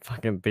all my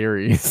fucking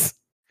theories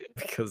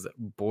because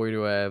boy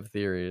do I have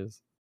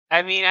theories.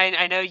 I mean,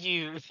 I know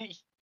you.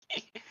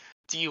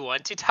 Do you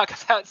want to talk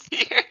about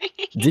theory?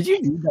 Did you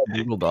read that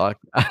Google Doc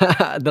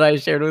that I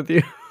shared with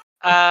you?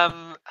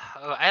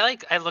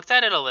 I looked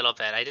at it a little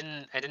bit. I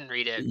didn't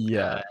read it.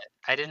 Yeah.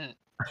 I didn't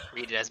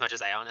read it as much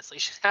as I honestly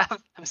should have.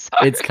 I'm It's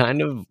sorry.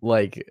 kind of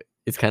like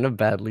it's kind of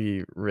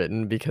badly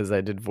written because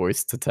I did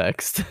voice to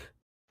text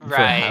for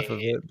half of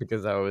Right. it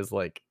because I was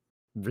like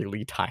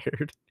really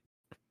tired.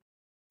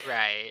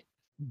 Right.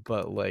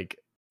 But, like,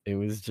 it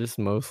was just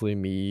mostly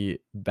me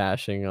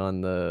bashing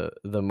on the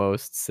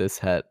most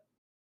cishet,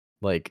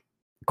 like,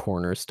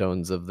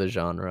 cornerstones of the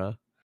genre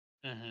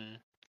Mhm.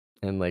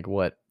 and, like,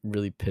 what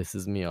really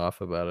pisses me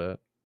off about it.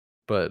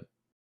 But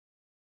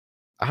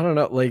I don't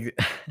know, like,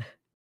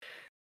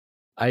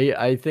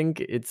 I think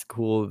it's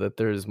cool that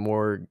there's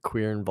more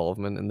queer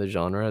involvement in the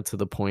genre to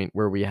the point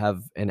where we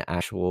have an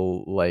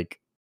actual, like,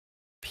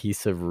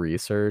 piece of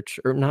research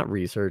or not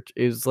research,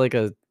 it was like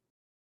a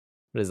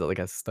what is it, like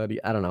a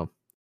study? I don't know.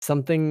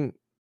 Something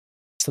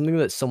something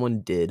that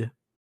someone did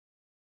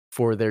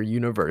for their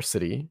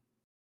university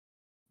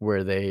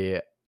where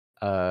they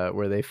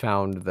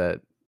found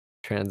that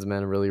trans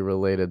men really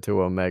related to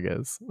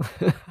omegas.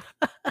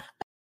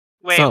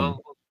 Wait, Some.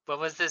 what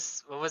was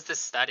this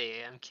study?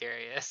 I'm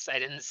curious. I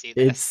didn't see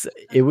this.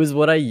 It was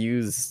what I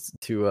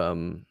used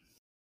to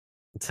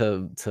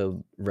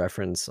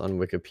reference on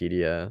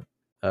Wikipedia,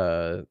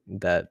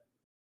 that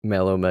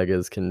male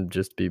omegas can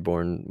just be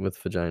born with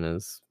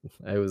vaginas.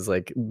 I was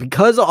like,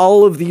 "Because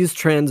all of these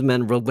trans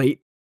men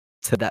relate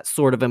to that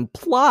sort of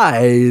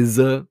implies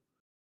that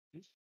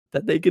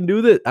they can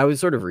do this." I was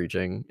sort of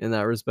reaching in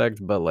that respect,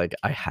 but, like,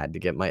 I had to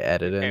get my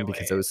edit Okay, in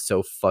because I wait. was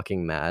so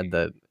fucking mad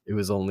that it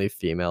was only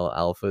female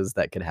alphas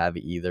that could have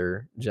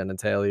either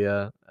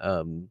genitalia,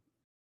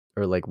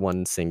 or, like,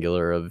 one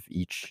singular of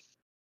each,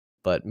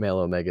 but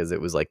male omegas,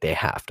 it was like, they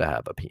have to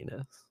have a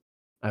penis.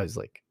 I was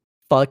like,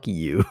 "Fuck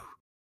you.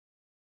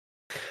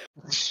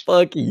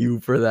 Fuck you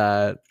for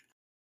that."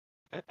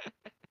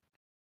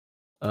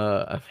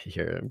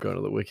 Here, I'm going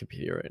to the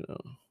Wikipedia right now.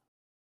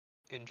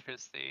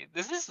 Interesting.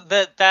 This is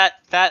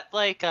that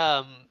like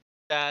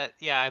that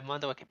yeah, I'm on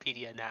the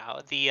Wikipedia now.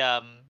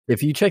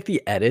 If you check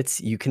the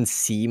edits, you can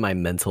see my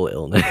mental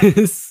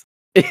illness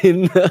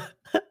in the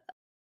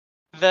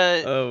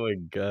the oh my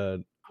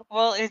god.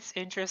 well, it's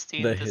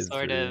interesting The the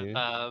sort of history.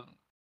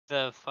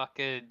 the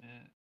fucking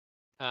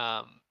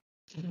um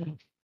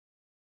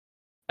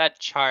that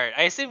chart.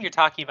 I assume you're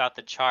talking about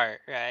the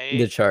chart, The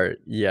right? chart,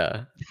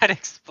 yeah. That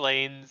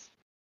explains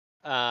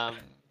um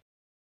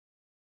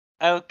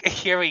okay,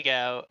 here we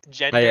go. I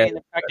Gendering added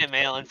the pregnant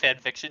male in fan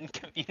fiction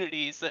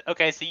communities.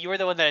 Okay, so you were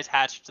the one that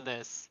attached to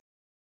this.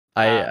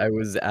 I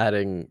was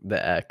adding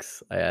the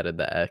X. I added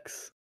the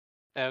X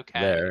Okay.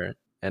 there,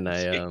 and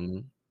I,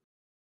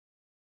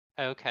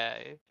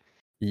 Okay.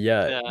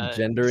 yeah, The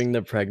gendering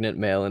the pregnant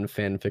male in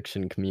fan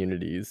fiction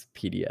communities,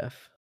 PDF.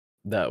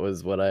 That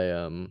was what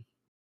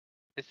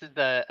this is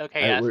the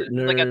okay, I yeah, so were this is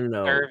no, like a no, no,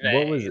 no.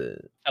 What was survey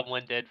it?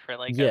 someone did for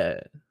like a Yeah.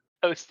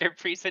 poster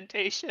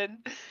presentation.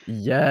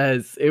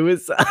 Yes, it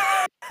was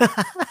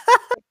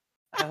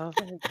Oh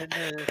my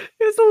goodness.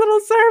 it was a little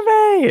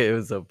survey. It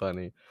was so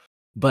funny.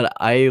 But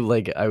I,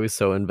 like, I was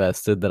so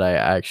invested that I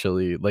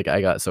actually like,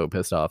 I got so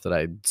pissed off that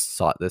I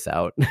sought this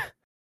out.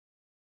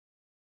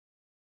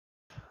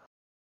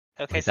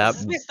 Okay, Like, so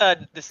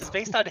that this is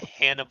based on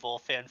Hannibal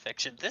fan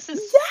fiction. This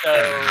is Yeah! so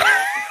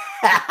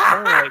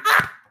oh my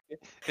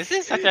this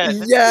is a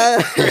crazy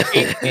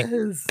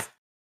Yes!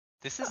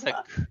 this is a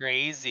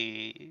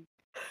crazy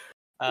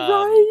um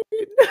Right?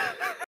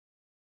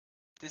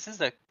 this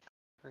is a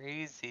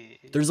crazy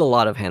There's a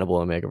lot of Hannibal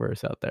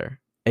Omegaverse out there.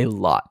 A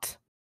lot.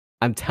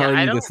 I'm yeah, telling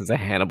you this as a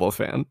Hannibal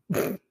fan.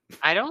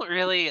 I don't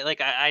really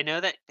like I know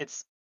that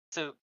it's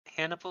so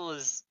Hannibal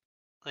is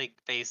like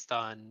based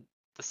on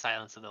the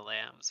Silence of the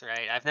Lambs,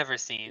 right? I've never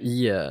seen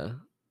Yeah.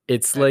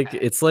 okay.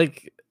 It's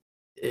like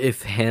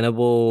if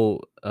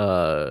Hannibal,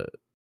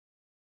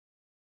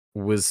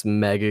 was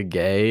mega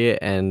gay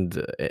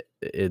and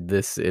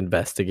this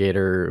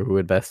investigator who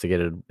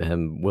investigated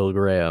him, Will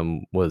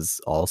Graham,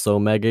 was also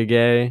mega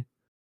gay.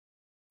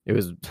 It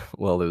was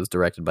well, it was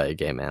directed by a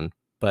gay man,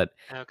 but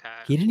Okay.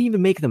 he didn't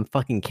even make them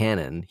fucking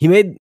canon. He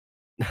made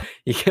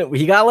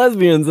he got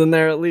lesbians in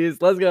there at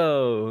least. Let's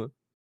go.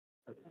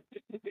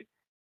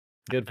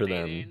 Good for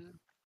them. Fascinating.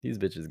 These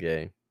bitches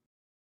gay.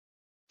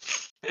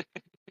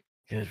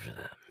 Good for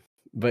them.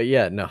 But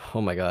yeah, no, oh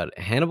my god.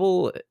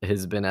 Hannibal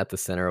has been at the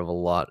center of a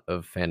lot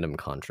of fandom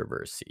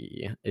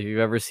controversy. If you've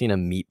ever seen a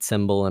meat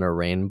symbol and a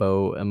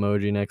rainbow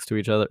emoji next to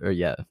each other, or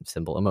yeah,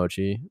 symbol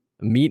emoji,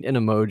 meat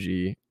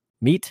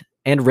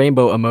and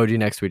rainbow emoji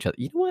next to each other.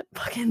 You know what?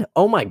 Fucking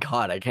oh my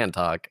god, I can't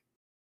talk.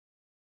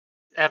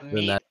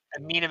 Then that A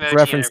meat it's emoji and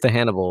reference to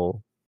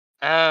Hannibal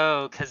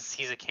oh, because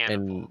he's a and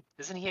cannibal.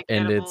 Isn't he a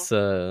cannibal? it's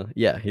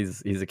yeah,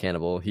 he's a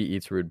cannibal. He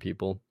eats rude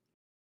people.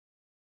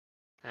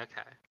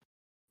 Okay.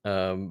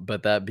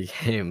 But that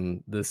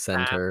became the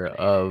center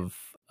Fascinating. of,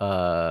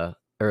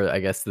 or I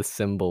guess the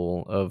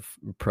symbol of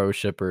pro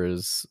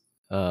shippers,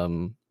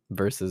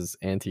 versus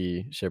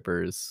anti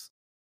shippers,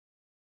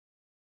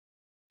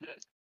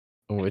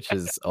 which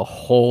is a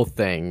whole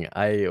thing.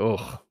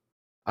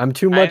 I'm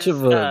too much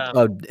I've of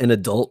a an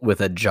adult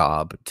with a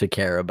job to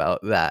care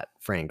about that,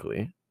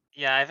 frankly.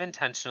 yeah, I've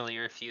intentionally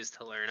refused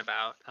to learn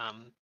about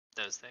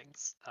those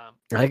things.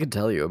 I could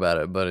tell you about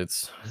it, but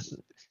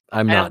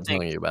I'm I don't not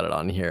think telling you about it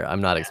on here.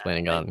 I'm not yeah,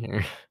 explaining it on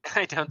here.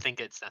 I don't think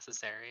it's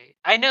necessary.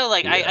 I know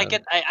like I Yeah.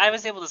 get I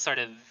was able to sort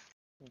of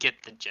get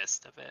the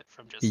gist of it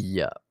from just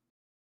Yeah.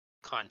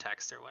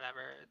 context or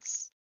whatever.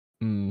 It's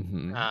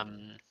Mhm.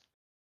 um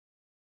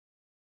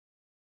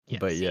yeah,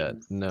 But yeah,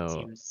 seems no,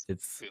 seems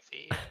it's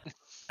goofy.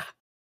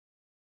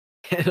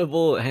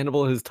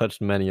 Hannibal has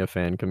touched many a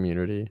fan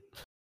community.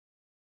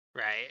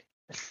 Right.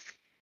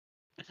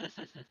 Okay,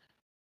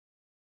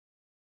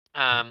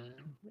 um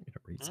I'm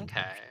gonna read some okay.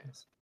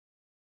 captions.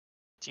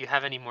 Do you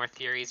have any more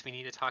theories we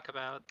need to talk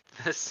about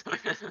this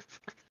sort of?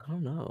 I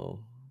don't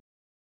know.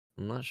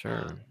 I'm not Um,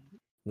 sure.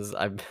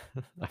 I've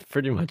I've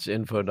pretty much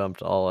info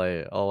dumped all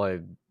I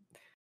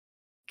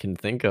can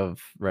think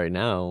of right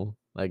now,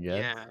 I guess.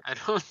 yeah, I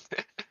don't.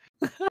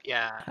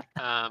 Yeah,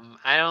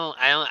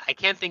 I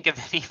can't think of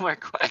any more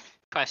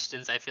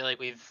questions. I feel like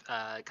we've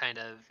kind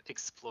of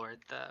explored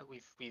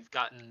we've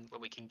gotten what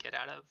we can get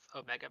out of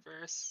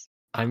Omegaverse.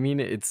 I mean,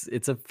 it's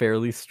a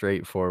fairly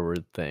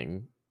straightforward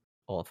thing,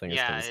 all things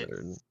Yeah,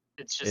 considered.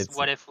 it's just It's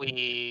what if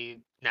we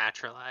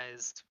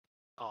naturalized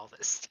all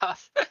this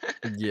stuff?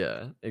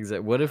 yeah,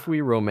 exactly. What if uh, we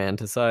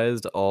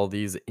romanticized all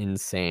these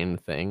insane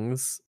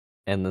things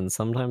and then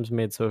sometimes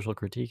made social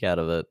critique out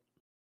of it?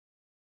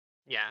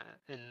 yeah,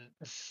 and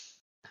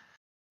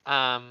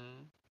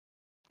um,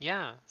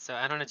 yeah. So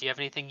I don't know. Do you have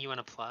anything you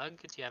want to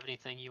plug? Do you have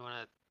anything you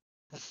want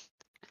to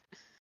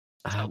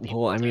tell Well,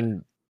 people I to?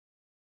 mean,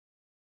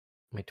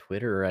 my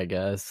Twitter, I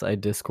guess. I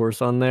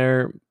discourse on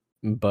there,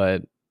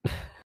 but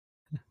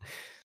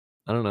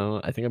I don't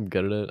know. I think I'm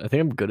good at it. I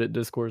think I'm good at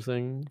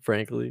discoursing,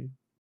 frankly.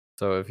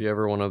 So if you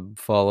ever want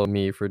to follow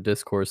me for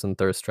discourse and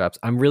thirst traps,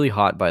 I'm really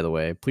hot, by the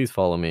way. Please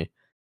follow me.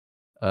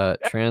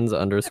 Trans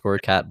underscore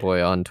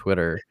catboy on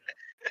Twitter.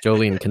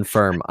 Jolene,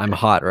 confirm. I'm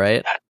hot,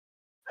 right?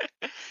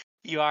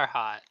 You are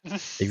hot.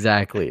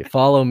 Exactly.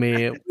 Follow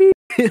me.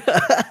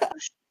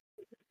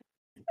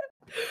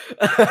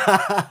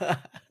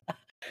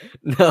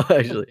 No,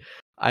 actually,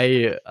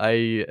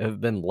 I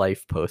have been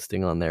life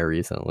posting on there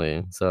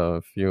recently. So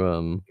if you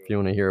want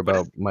to hear What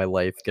is about my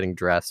life getting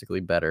drastically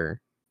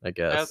better, I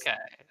guess okay?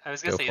 I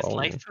was gonna go say, is follow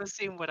life me.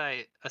 posting what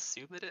I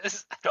assume it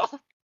is? I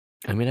don't.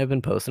 I mean, I've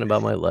been posting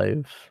about my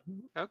life,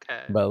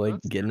 Okay, about like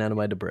that's getting good. out of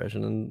my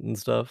depression and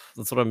stuff.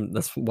 That's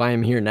why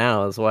I'm here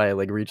now. That's why I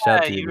like reached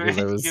out Yeah, to you you were because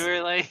I you was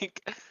were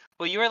like,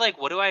 well, you were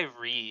like, what do I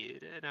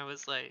read? And I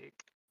was like,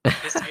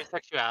 history of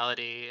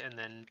sexuality, and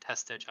then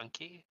testo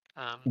junkie.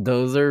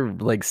 those are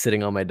like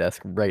sitting on my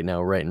desk right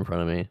now, right in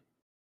front of me.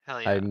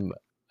 Hell yeah, I'm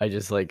I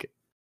just like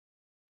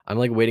I'm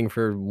like waiting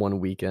for one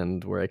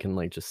weekend where I can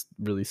like just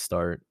really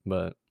start,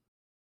 but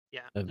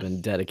yeah. I've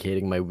been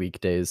dedicating my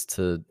weekdays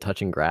to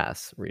touching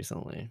grass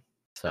recently.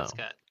 That's So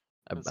good.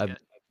 That's I've good.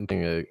 been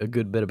thinking a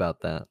good bit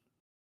about that.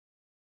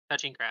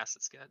 Touching grass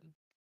is good.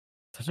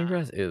 Touching Um,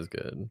 grass is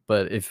good,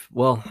 but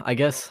well, I little,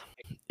 guess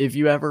if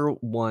you ever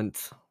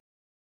want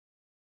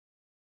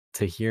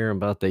to hear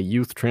about the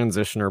youth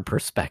transitioner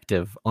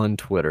perspective on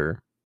Twitter,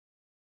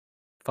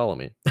 follow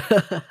me.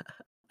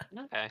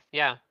 okay,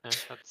 yeah, no,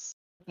 that's.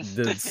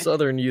 The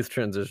Southern youth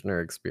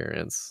transitioner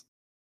experience.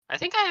 I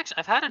think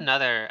I've had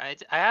another I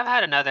have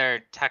had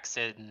another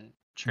Texan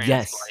trans boy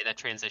Yes. that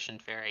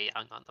transitioned very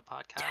young on the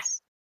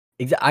Yes.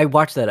 podcast. I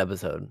watched that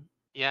episode.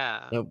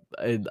 Yeah. Nope,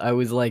 I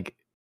was, like,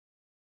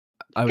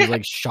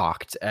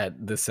 shocked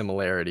at the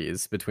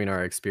similarities between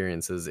our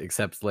experiences,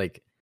 except,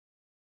 like,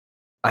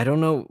 I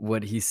don't know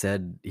what he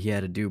said he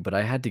had to do, but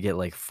I had to get,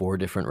 like, 4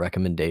 different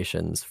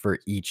recommendations for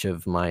each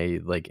of my,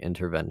 like,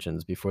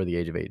 interventions before the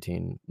age of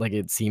 18. Like,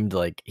 it seemed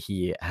like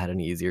he had an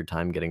easier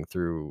time getting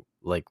through,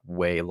 like,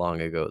 way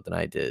long ago than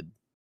I did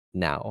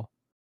now,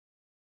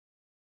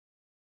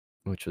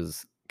 which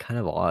was kind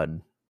of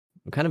odd.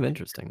 Kind of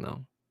interesting,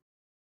 though.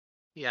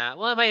 Yeah,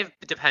 well, it might have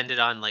depended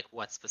on like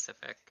what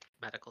specific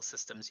medical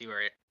systems you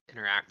were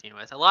interacting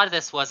with. A lot of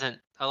this wasn't,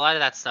 a lot of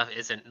that stuff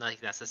isn't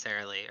like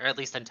necessarily, or at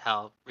least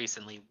until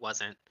recently,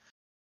 wasn't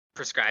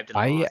prescribed in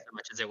law I so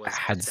much as it was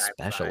had prescribed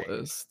by,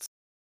 specialists,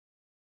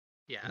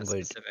 yeah,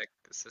 like specific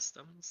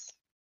systems.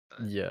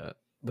 But yeah,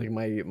 like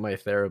my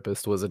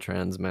therapist was a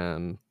trans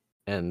man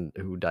and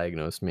who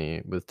diagnosed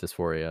me with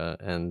dysphoria,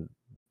 and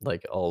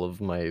like all of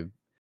the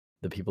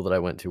people that I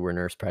went to were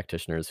nurse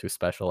practitioners who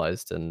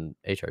specialized in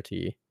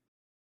HRT.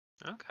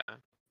 okay,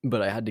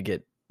 But I had to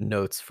get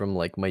notes from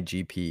like my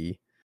GP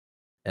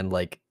and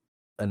like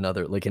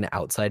another like an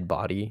outside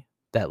body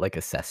that like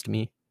assessed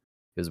me.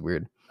 It was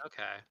weird.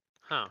 okay,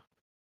 huh,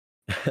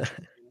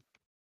 interesting.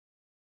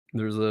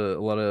 There's a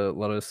lot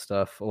of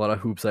stuff, a lot of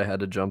hoops I had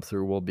to jump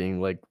through while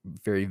being like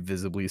very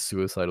visibly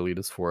suicidally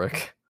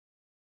dysphoric.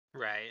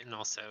 Right, and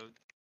also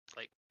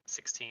like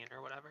 16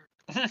 or whatever.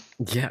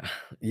 Yeah.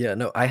 Yeah,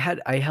 no, I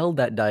held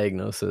that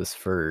diagnosis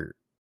for,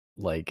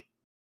 like,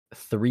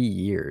 3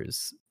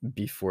 years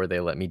before they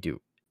let me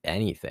do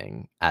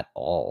anything at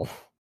all.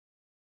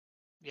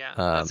 Yeah,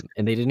 that's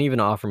And they didn't even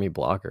offer me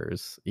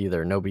blockers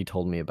either. Nobody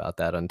told me about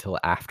that until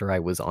after I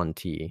was on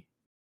T.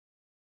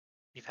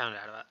 you found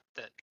out about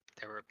that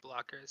there were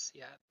blockers.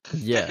 Yeah.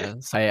 Yeah,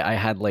 so I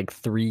had, like,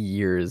 3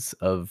 years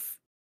of,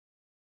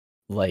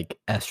 like,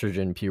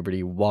 estrogen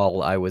puberty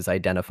while I was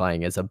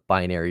identifying as a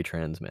binary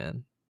trans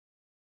man,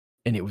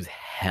 and it was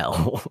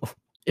hell.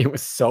 It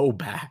was so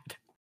bad.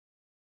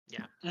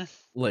 Yeah.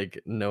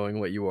 Like, knowing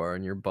what you are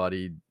and your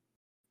body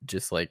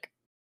just, like,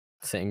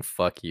 saying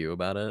 "fuck you"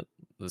 about it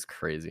was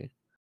crazy.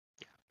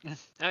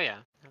 Oh yeah.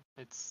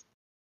 It's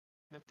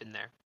I've been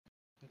there.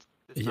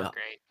 It's not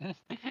Yeah. great.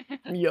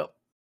 Yep.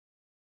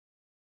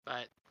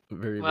 But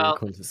Very, very well,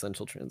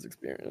 quintessential trans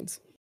experience.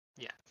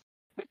 yeah.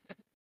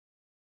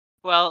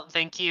 Well,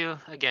 thank you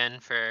again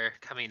for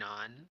coming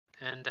on.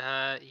 And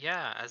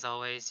yeah, as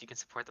always, you can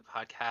support the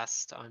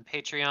podcast on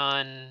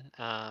Patreon.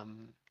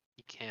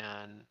 You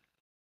can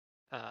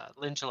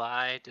Lynn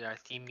July did our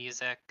theme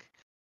music.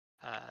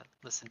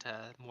 Listen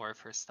to more of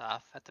her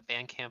stuff at the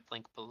Bandcamp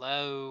link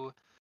below.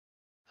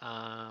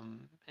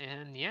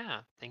 And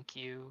yeah, thank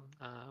you.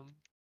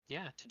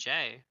 Yeah, to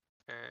Jay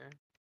for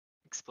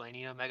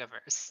explaining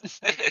Omegaverse.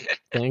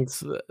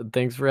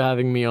 Thanks for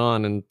having me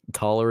on and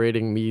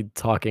tolerating me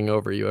talking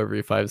over you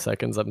every 5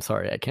 seconds. I'm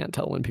sorry, I can't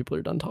tell when people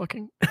are done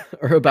talking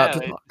or about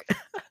No, to talk.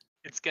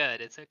 it's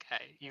good. It's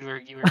okay. You were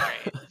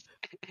great.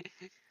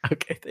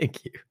 Okay,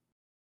 thank you.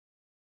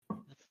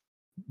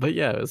 But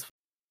yeah, it was